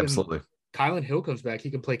 especially when Kylan Hill comes back. He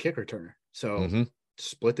can play kick returner. So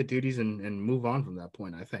split the duties and move on from that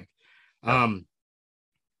point, I think.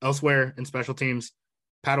 Elsewhere in special teams,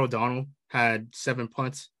 Pat O'Donnell had 7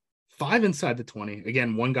 punts, 5 inside the 20.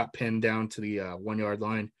 Again, 1 got pinned down to the 1-yard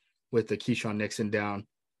line with the Keyshawn Nixon down.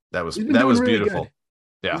 That was really beautiful. Good.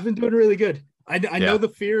 Yeah. He's been doing really good. I know the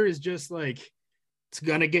fear is just like, it's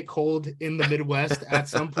going to get cold in the Midwest at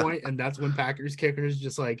some point, and that's when Packers kickers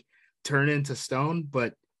just like turn into stone,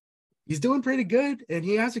 but he's doing pretty good, and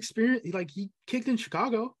he has experience. Like, he kicked in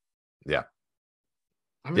Chicago. Yeah.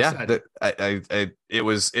 I'm excited. It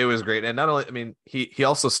was great. And not only, I mean, he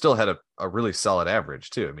also still had a really solid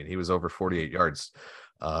average too. I mean, he was over 48 yards,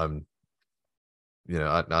 on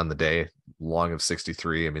the day, long of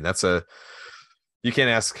 63. I mean, you can't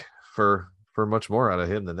ask for much more out of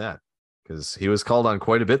him than that, because he was called on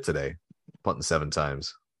quite a bit today, punting 7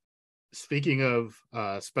 times. Speaking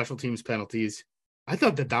of special teams penalties, I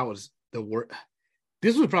thought that was the worst.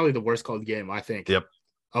 This was probably the worst called game, I think. Yep.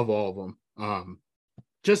 Of all of them.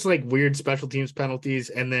 Just like weird special teams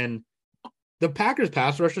penalties. And then the Packers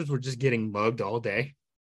pass rushers were just getting mugged all day.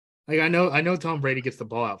 Like, I know Tom Brady gets the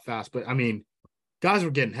ball out fast, but I mean, guys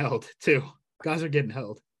were getting held too. Guys are getting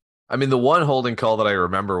held. I mean, the one holding call that I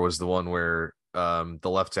remember was the one where the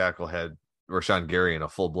left tackle had Rashawn Gary in a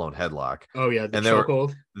full-blown headlock. Oh yeah, the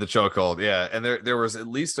chokehold. The chokehold, yeah. And there was at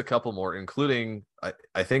least a couple more, including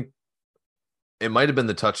I think it might have been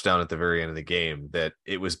the touchdown at the very end of the game that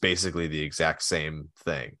it was basically the exact same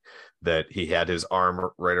thing, that he had his arm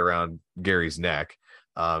right around Gary's neck.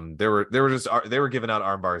 They were giving out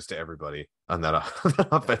arm bars to everybody on that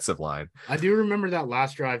offensive line. I do remember that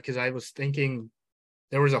last drive because I was thinking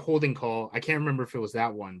there was a holding call. I can't remember if it was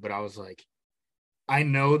that one, but I was like, I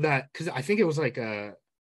know that because I think it was like a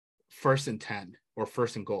 1st and 10 or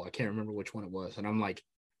 1st and goal. I can't remember which one it was. And I'm like,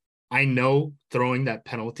 I know throwing that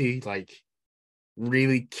penalty like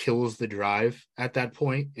really kills the drive at that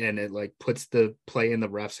point, and it like puts the play in the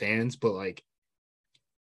ref's hands, but like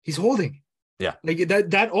he's holding. Yeah. Like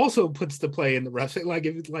that also puts the play in the ref's. Like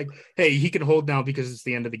if it's like, hey, he can hold now because it's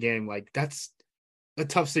the end of the game. Like that's a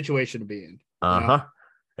tough situation to be in. Uh-huh.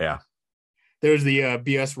 Yeah. There's the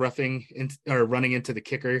BS roughing or running into the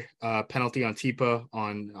kicker penalty on Tipa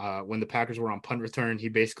on when the Packers were on punt return. He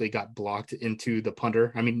basically got blocked into the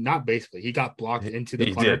punter. I mean, not basically. He got blocked into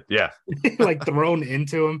the punter. He did, yeah. Like thrown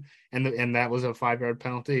into him, and that was a 5-yard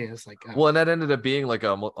penalty. It's like well, and that ended up being like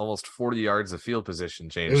almost 40 yards of field position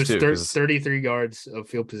change. It was 33 yards of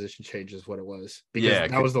field position change is what it was,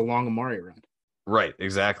 because that was the long Amari run. Right,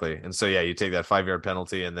 exactly. And so you take that 5-yard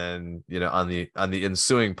penalty, and then on the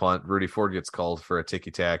ensuing punt, Rudy Ford gets called for a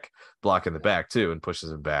ticky-tack block in the back too and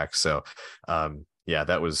pushes him back. So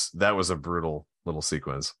that was a brutal little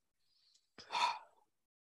sequence.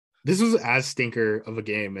 This was as stinker of a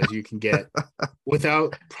game as you can get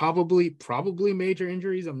without probably major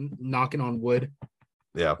injuries. I'm knocking on wood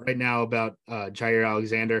right now about Jair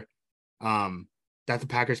Alexander, that the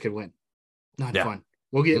Packers could win. Not fun.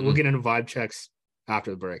 We'll get into vibe checks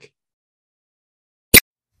after the break.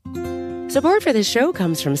 Support for this show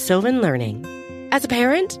comes from Sylvan Learning. As a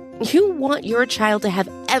parent, you want your child to have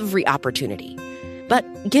every opportunity, but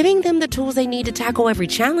giving them the tools they need to tackle every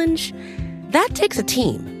challenge, that takes a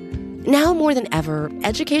team. Now more than ever,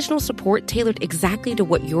 educational support tailored exactly to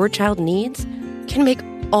what your child needs can make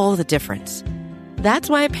all the difference. That's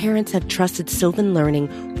why parents have trusted Sylvan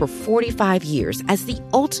Learning for 45 years as the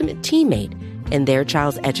ultimate teammate in their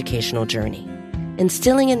child's educational journey,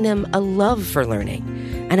 instilling in them a love for learning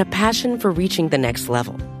and a passion for reaching the next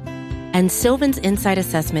level. And Sylvan's Insight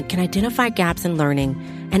Assessment can identify gaps in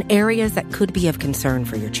learning and areas that could be of concern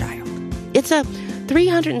for your child. It's a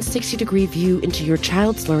 360-degree view into your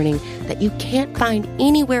child's learning that you can't find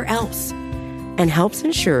anywhere else, and helps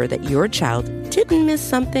ensure that your child didn't miss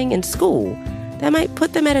something in school that might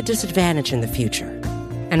put them at a disadvantage in the future.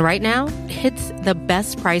 And right now, it's the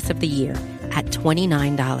best price of the year at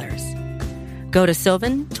 $29. Go to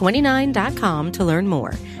sylvan29.com to learn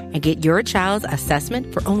more and get your child's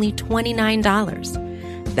assessment for only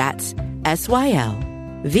 $29. That's SYLVAN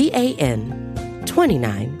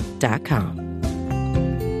 29.com.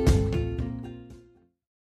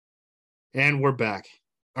 And we're back.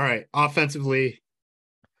 All right. Offensively,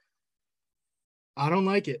 I don't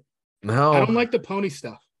like it. No. I don't like the pony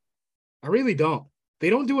stuff. I really don't. They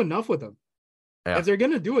don't do enough with them. Yeah. If they're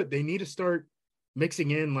going to do it, they need to start mixing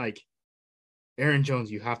in, like, Aaron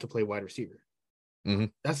Jones, you have to play wide receiver. Mm-hmm.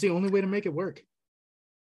 That's the only way to make it work.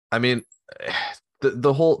 I mean,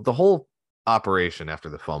 the whole operation after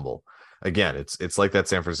the fumble, again, it's like that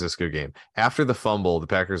San Francisco game. After the fumble, the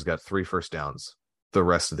Packers got 3 first downs the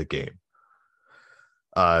rest of the game.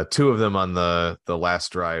 2 of them on the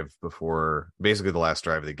last drive before, basically the last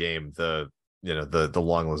drive of the game, the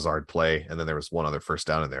long Lazard play, and then there was one other first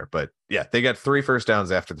down in there. But yeah, they got 3 first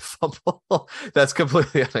downs after the fumble. That's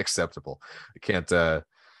completely unacceptable. We can't have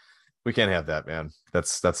that, man.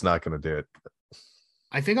 That's not going to do it.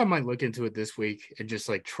 I think I might look into it this week and just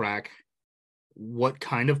like track what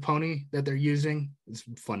kind of pony that they're using. It's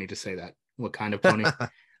funny to say that, what kind of pony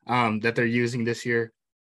that they're using this year.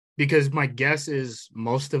 Because my guess is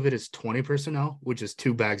most of it is 20 personnel, which is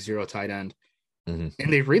 2 back, 0 tight end. Mm-hmm.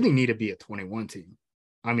 And they really need to be a 21 team.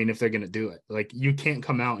 I mean, if they're going to do it, like, you can't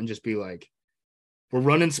come out and just be like, we're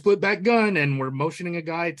running split back gun and we're motioning a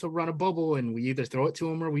guy to run a bubble and we either throw it to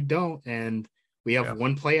him or we don't. And we have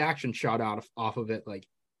one play action shot off of it. Like,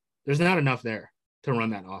 there's not enough there to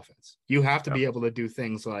run that offense. You have to be able to do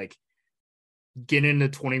things like get into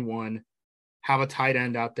 21, have a tight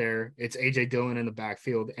end out there. It's AJ Dillon in the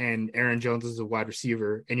backfield and Aaron Jones is a wide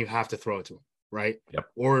receiver, and you have to throw it to him, right? Yep.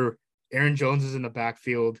 Or Aaron Jones is in the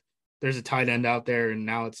backfield. There's a tight end out there, and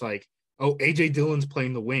now it's like, oh, AJ Dillon's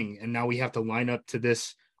playing the wing, and now we have to line up to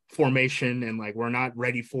this formation, and like we're not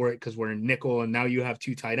ready for it because we're in nickel, and now you have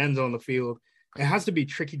 2 tight ends on the field. It has to be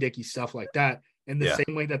tricky dicky stuff like that. In the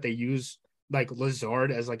same way that they use like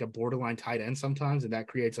Lazard as like a borderline tight end sometimes, and that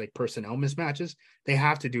creates like personnel mismatches. They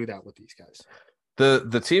have to do that with these guys.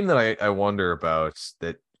 The team that I wonder about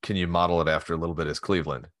that, can you model it after a little bit, is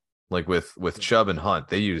Cleveland. Like with Chubb and Hunt,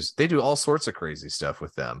 they do all sorts of crazy stuff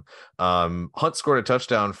with them. Hunt scored a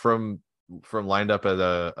touchdown from lined up at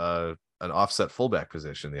an offset fullback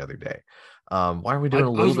position the other day. Why are we doing a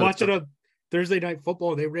little I was bit watching a Thursday Night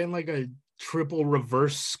Football. They ran like a triple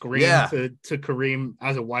reverse screen to Kareem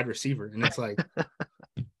as a wide receiver. And it's like,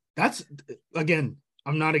 that's, again,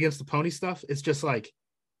 I'm not against the pony stuff. It's just like,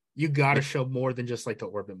 you got to show more than just like the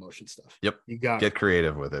orbit motion stuff. Yep. You got to get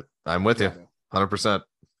creative with it. I'm with you 100%.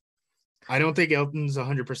 I don't think Elton's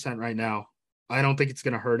 100% right now. I don't think it's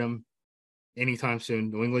going to hurt him anytime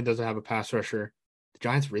soon. New England doesn't have a pass rusher. The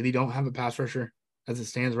Giants really don't have a pass rusher as it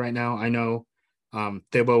stands right now. I know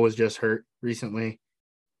Thibault was just hurt recently.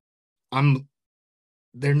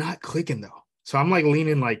 They're not clicking though. So I'm like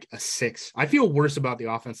leaning like a 6. I feel worse about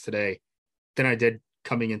the offense today than I did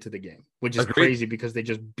coming into the game, which is crazy because they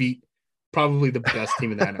just beat probably the best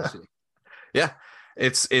team in the NFC. Yeah.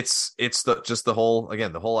 It's the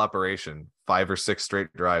whole operation, 5 or 6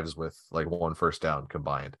 straight drives with like 1 first down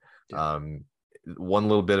combined. Yeah. One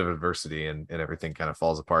little bit of adversity and everything kind of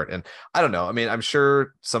falls apart. And I don't know. I mean, I'm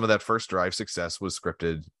sure some of that first drive success was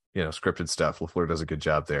scripted stuff. LaFleur does a good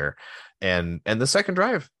job there. And the second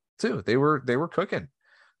drive too, they were cooking.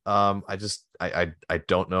 I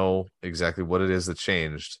don't know exactly what it is that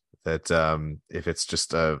changed, that if it's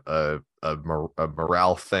just a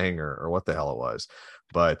morale thing or what the hell it was,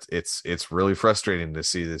 but it's really frustrating to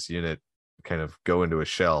see this unit kind of go into a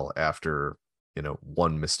shell after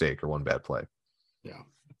one mistake or one bad play. Yeah.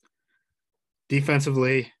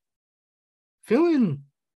 Defensively, feeling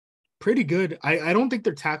pretty good. I don't think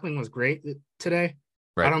their tackling was great today.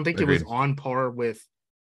 Right. I don't think Agreed. It was on par with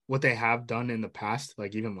what they have done in the past,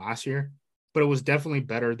 like even last year, but it was definitely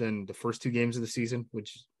better than the first 2 games of the season,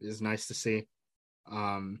 which is nice to see.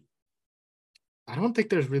 I don't think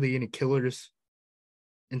there's really any killers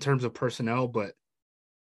in terms of personnel, but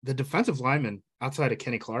the defensive linemen outside of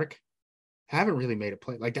Kenny Clark haven't really made a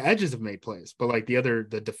play. Like the edges have made plays, but like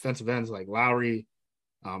the defensive ends like Lowry,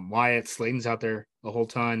 Wyatt, Slayton's out there a whole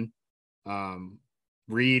ton.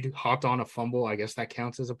 Reed hopped on a fumble. I guess that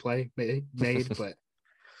counts as a play made, but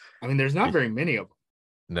I mean, there's not very many of them.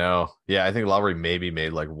 No. Yeah, I think Lowry maybe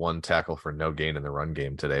made like 1 tackle for no gain in the run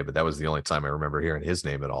game today, but that was the only time I remember hearing his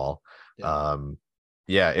name at all.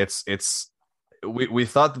 Yeah, we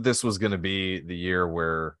thought that this was going to be the year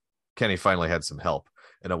where Kenny finally had some help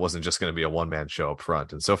and it wasn't just going to be a one-man show up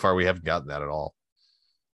front. And so far we haven't gotten that at all.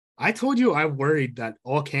 I told you I worried that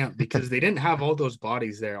all camp because they didn't have all those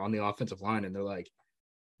bodies there on the offensive line. And they're like,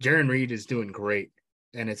 Jaron Reed is doing great.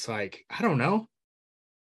 And it's like, I don't know.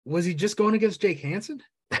 Was he just going against Jake Hansen?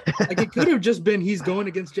 Like it could have just been he's going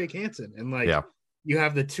against Jake Hansen. And like, you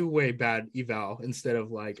have the 2-way bad eval instead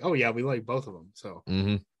of like, oh yeah, we like both of them. So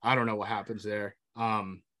I don't know what happens there.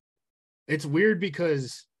 It's weird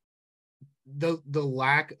because the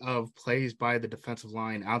lack of plays by the defensive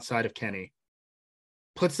line outside of Kenny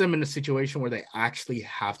puts them in a situation where they actually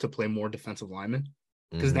have to play more defensive linemen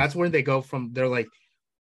because that's where they go from. They're like,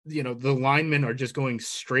 the linemen are just going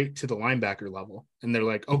straight to the linebacker level and they're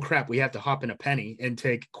like, oh crap, we have to hop in a penny and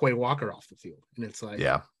take Quay Walker off the field. And it's like,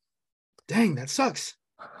 dang, that sucks.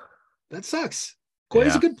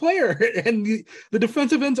 Quay's a good player and the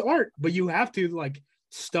defensive ends aren't, but you have to like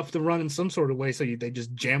stuff the run in some sort of way. So they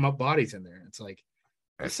just jam up bodies in there. It's like,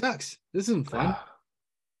 it sucks. This isn't fun.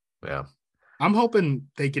 Yeah. I'm hoping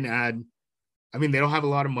they can add, I mean, they don't have a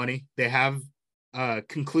lot of money. They have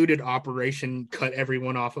concluded operation, cut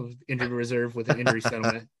everyone off of injured reserve with an injury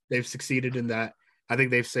settlement. They've succeeded in that. I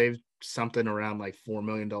think they've saved something around like $4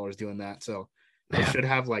 million doing that. So they should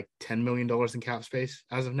have like $10 million in cap space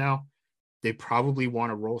as of now. They probably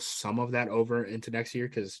want to roll some of that over into next year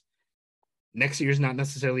because next year is not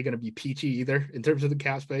necessarily going to be peachy either in terms of the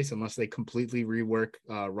cap space unless they completely rework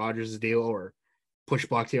Rodgers' deal or push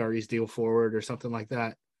Bakhtiari's deal forward or something like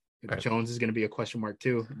that. Right. Jones is going to be a question mark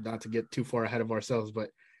too, not to get too far ahead of ourselves,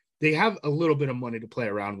 but they have a little bit of money to play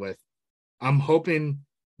around with. I'm hoping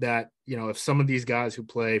that, if some of these guys who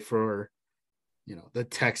play for, the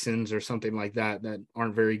Texans or something like that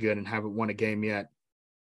aren't very good and haven't won a game yet.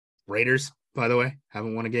 Raiders, by the way,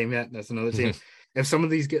 haven't won a game yet. That's another team. If some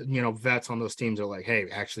of these vets on those teams are like, hey,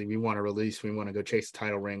 actually, we want to release, we want to go chase the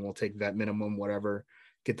title ring. We'll take vet minimum, whatever,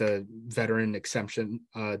 get the veteran exemption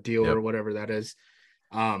deal or whatever that is.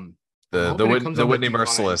 The Whitney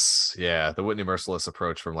Merciless, the Whitney Merciless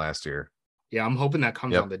approach from last year. Yeah, I'm hoping that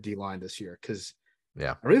comes on the D line this year because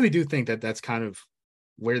I really do think that that's kind of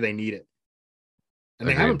where they need it. And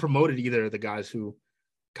they haven't promoted either of the guys who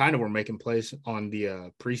kind of were making plays on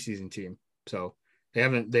the preseason team. So they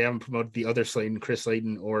haven't promoted the other Slayton, Chris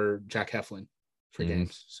Slayton, or Jack Heflin for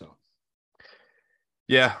games. So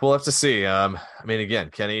Yeah, we'll have to see. I mean, again,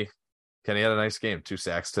 Kenny had a nice game, 2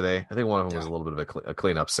 sacks today. I think one of them was a little bit of a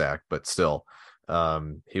cleanup sack, but still,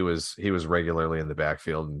 he was regularly in the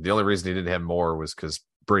backfield. And the only reason he didn't have more was because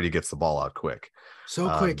Brady gets the ball out quick,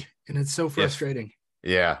 quick, and it's so frustrating.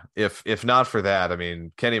 If not for that, I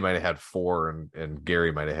mean, Kenny might have had 4, and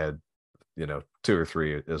Gary might have had 2 or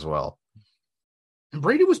 3 as well. And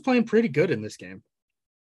Brady was playing pretty good in this game.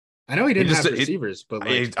 I know he didn't have receivers, but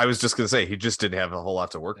I was just gonna say he just didn't have a whole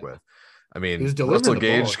lot to work with. I mean, Russell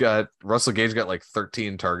Gage got like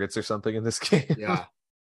 13 targets or something in this game. Yeah,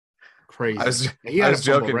 crazy. I was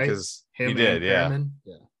joking because right? he did. Yeah.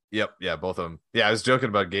 Yep. Yeah. Both of them. Yeah. I was joking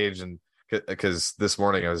about Gage, and because this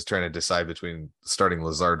morning I was trying to decide between starting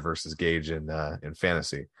Lazard versus Gage in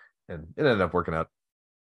fantasy, and it ended up working out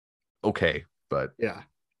okay. But yeah,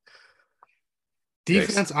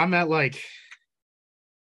 defense.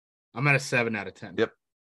 I'm at a 7 out of 10. Yep.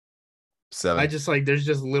 7. I just there's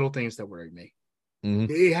just little things that worry me. Mm-hmm.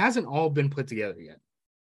 It hasn't all been put together yet.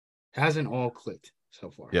 It hasn't all clicked so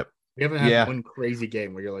far. Yep. We haven't had one crazy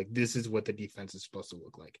game where you're like, this is what the defense is supposed to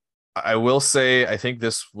look like. I will say, I think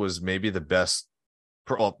this was maybe the best.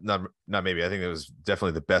 Well, not maybe. I think it was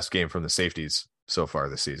definitely the best game from the safeties so far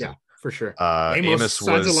this season. Yeah, for sure. Amos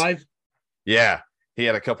was alive. Yeah, he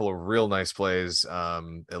had a couple of real nice plays.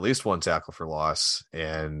 At least 1 tackle for loss,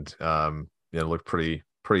 and looked pretty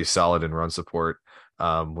solid in run support.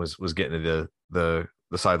 Was getting into the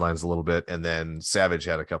sidelines a little bit, and then Savage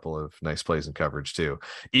had a couple of nice plays in coverage too.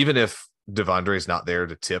 Even if Devondre's not there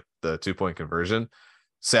to tip the 2-point conversion,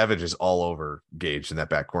 Savage is all over Gage in that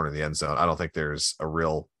back corner of the end zone. I don't think there's a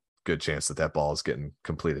real good chance that ball is getting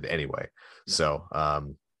completed anyway. So,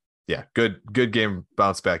 good game,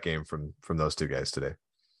 bounce back game from those 2 guys today.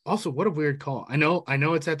 Also, what a weird call. I know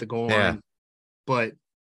it's at the goal line, but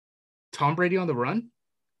Tom Brady on the run,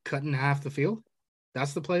 cutting half the field.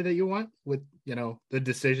 That's the play that you want with, the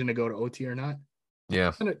decision to go to OT or not.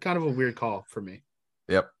 Yeah. Kind of a weird call for me.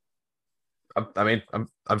 Yep.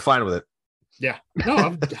 I'm fine with it. Yeah. No,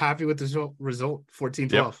 I'm happy with the result.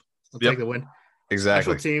 14-12. Yep. I'll take the win.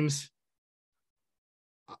 Exactly. Special teams.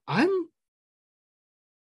 I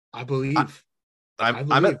believe.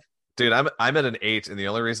 I'm at an 8, and the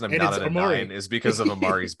only reason I'm not at a 9 is because of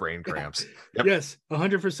Amari's brain cramps. Yep. Yes,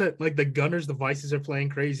 100%. Like the Gunners, the Vices are playing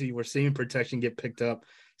crazy. We're seeing protection get picked up.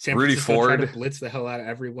 San Rudy Francisco Ford trying to blitz the hell out of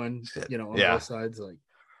everyone. On both sides.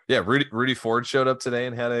 Rudy Ford showed up today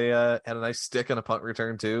and had a nice stick on a punt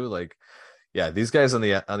return too. These guys on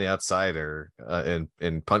the outside are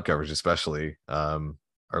in punt coverage especially are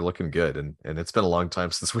looking good, and it's been a long time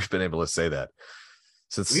since we've been able to say that.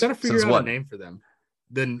 Since we got to figure out a name for them.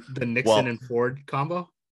 The Nixon and Ford combo.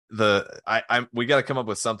 We got to come up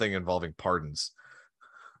with something involving pardons.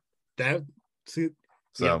 We're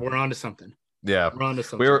on to something. Yeah, we're on to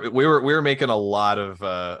something. We were making a lot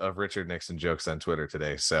of Richard Nixon jokes on Twitter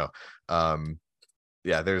today. So,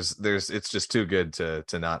 there's it's just too good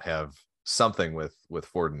to not have something with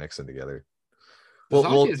Ford and Nixon together.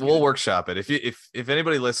 We'll workshop it. If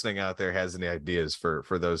anybody listening out there has any ideas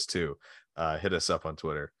for those 2, hit us up on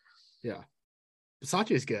Twitter. Yeah.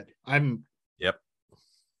 Versace is good. I'm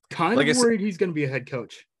kind of worried he's going to be a head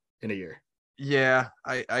coach in a year. Yeah,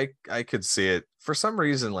 I could see it. For some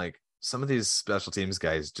reason, some of these special teams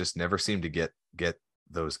guys just never seem to get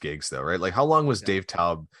those gigs though, right? Like how long was Dave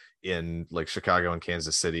Taub in Chicago and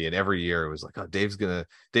Kansas City, and every year it was like, oh, Dave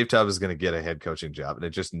Taub is gonna get a head coaching job, and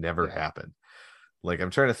it just never happened.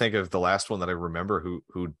 I'm trying to think of the last one that I remember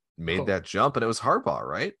who made that jump, and it was Harbaugh,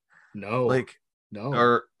 right? No. No.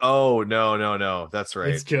 Or no. That's right.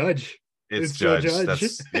 It's Judge. It's Judge.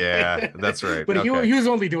 That's right. But he was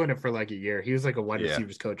only doing it for a year. He was a wide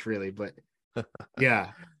receivers coach, really. But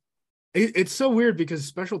it's so weird because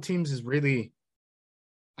special teams is really.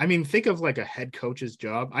 I mean, think of a head coach's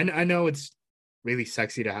job. I know it's really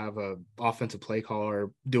sexy to have a offensive play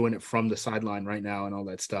caller doing it from the sideline right now and all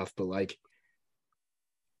that stuff, but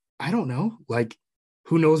I don't know.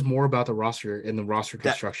 Who knows more about the roster and the roster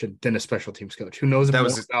construction than a special teams coach? Who knows more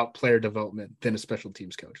about player development than a special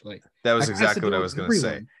teams coach? That was exactly what I was going to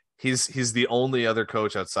say. He's the only other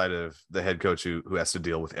coach outside of the head coach who has to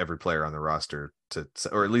deal with every player on the roster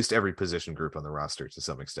or at least every position group on the roster to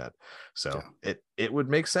some extent. So it would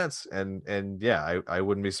make sense. And I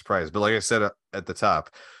wouldn't be surprised. But like I said at the top,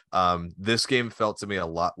 this game felt to me a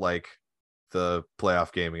lot like the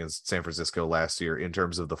playoff game against San Francisco last year in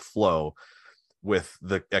terms of the flow, with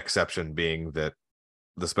the exception being that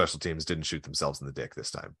the special teams didn't shoot themselves in the dick this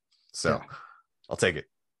time. So I'll take it.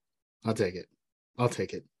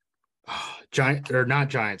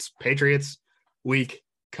 Giants, Patriots week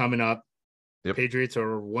coming up. Yep. Patriots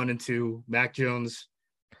are 1-2. Mac Jones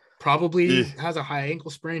probably has a high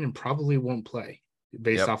ankle sprain and probably won't play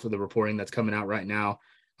based off of the reporting that's coming out right now.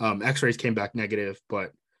 X-rays came back negative,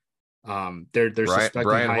 but they're suspecting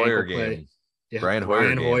Brian high Hoyer ankle play. game. Yeah, Brian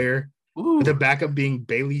Hoyer. With the backup being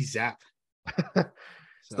Bailey Zapp.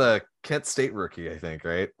 It's the Kent State rookie, I think,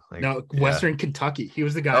 right? Like, no, Western Kentucky. He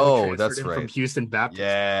was the guy who transferred in from Houston Baptist.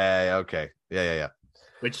 Yeah, okay. Yeah.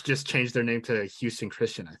 Which just changed their name to Houston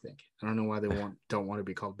Christian, I think. I don't know why they don't want to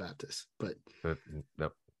be called Baptist, but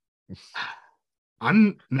nope.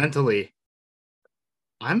 I'm at 4-1.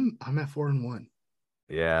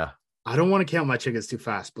 Yeah. I don't want to count my chickens too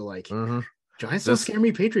fast, but like Giants don't scare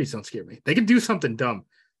me, Patriots don't scare me. They could do something dumb.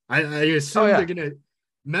 I assume they're gonna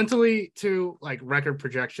mentally to like record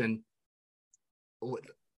projection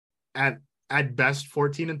at best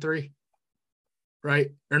 14-3,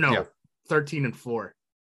 right? Or no, 13-4.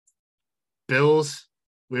 Bills,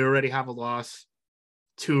 we already have a loss.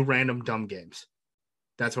 2 random dumb games.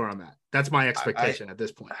 That's where I'm at. That's my expectation at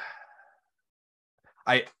this point.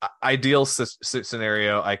 Ideal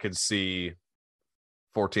scenario, I could see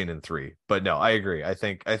 14-3, but no, I agree. I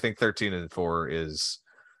think 13-4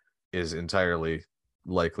 is entirely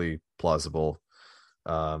likely plausible.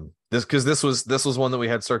 This was one that we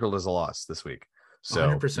had circled as a loss this week. So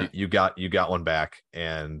 100%. you got one back,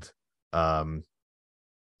 and and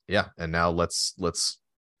now let's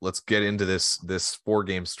get into this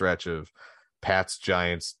 4-game stretch of Pats,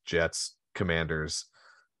 Giants, Jets, Commanders.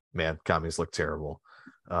 Man, commies look terrible.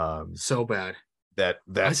 So bad. That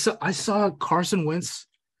I saw Carson Wentz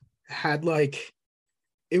had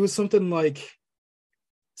it was something like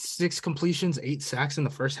 6 completions, 8 sacks in the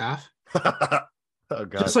first half. Oh,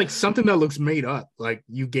 God. Just like something that looks made up. Like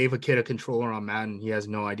you gave a kid a controller on Madden, he has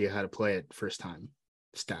no idea how to play it first time.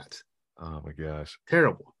 Stats. Oh my gosh.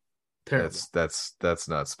 Terrible. That's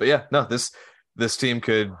nuts. But yeah, no, this team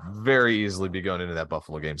could very easily be going into that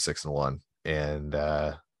Buffalo game 6-1. And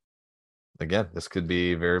again, this could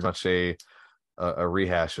be very much a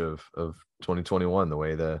rehash of 2021, the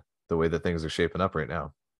way that things are shaping up right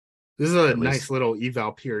now. This is a nice little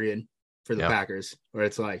eval period for the Packers, where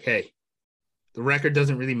it's like, hey, the record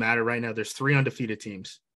doesn't really matter right now. There's 3 undefeated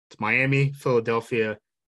teams. It's Miami, Philadelphia,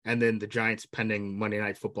 and then the Giants pending Monday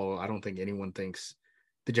Night Football. I don't think anyone thinks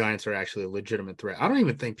the Giants are actually a legitimate threat. I don't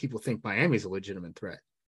even think people think Miami's a legitimate threat.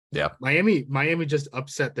 Yeah. Miami just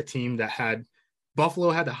upset the team that had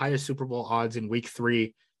Buffalo had the highest Super Bowl odds in week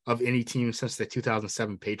 3 of any team since the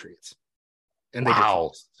 2007 Patriots. And they just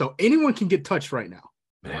lost. So anyone can get touched right now.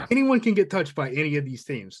 Man. Anyone can get touched by any of these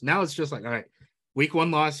teams. Now it's just like, all right, week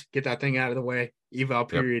 1 loss, get that thing out of the way. Eval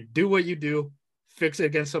period. Do what you do. Fix it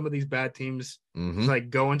against some of these bad teams. It's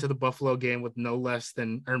like go into the Buffalo game with no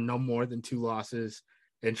more than 2 losses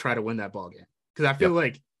and try to win that ball game. Because I feel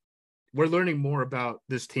like we're learning more about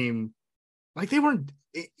this team. Like they weren't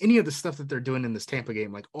any of the stuff that they're doing in this Tampa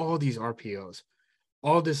game, like all these RPOs,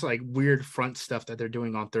 all this like weird front stuff that they're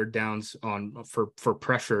doing on third downs for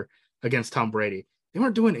pressure against Tom Brady. They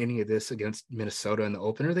weren't doing any of this against Minnesota in the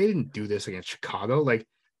opener. They didn't do this against Chicago. Like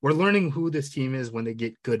we're learning who this team is when they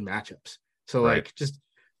get good matchups. So like just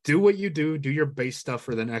do what you do your base stuff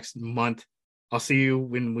for the next month. I'll see you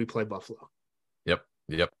when we play Buffalo.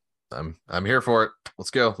 Yep. I'm here for it. Let's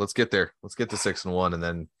go. Let's get there. Let's get to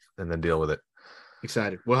 6-1 and then deal with it.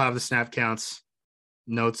 Excited. We'll have the snap counts,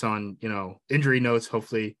 notes on, injury notes.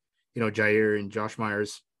 Hopefully, Jair and Josh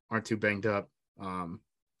Myers aren't too banged up.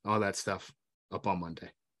 All that stuff up on Monday.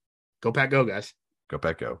 Go Pack, go, guys. Go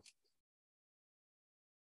Pack, go.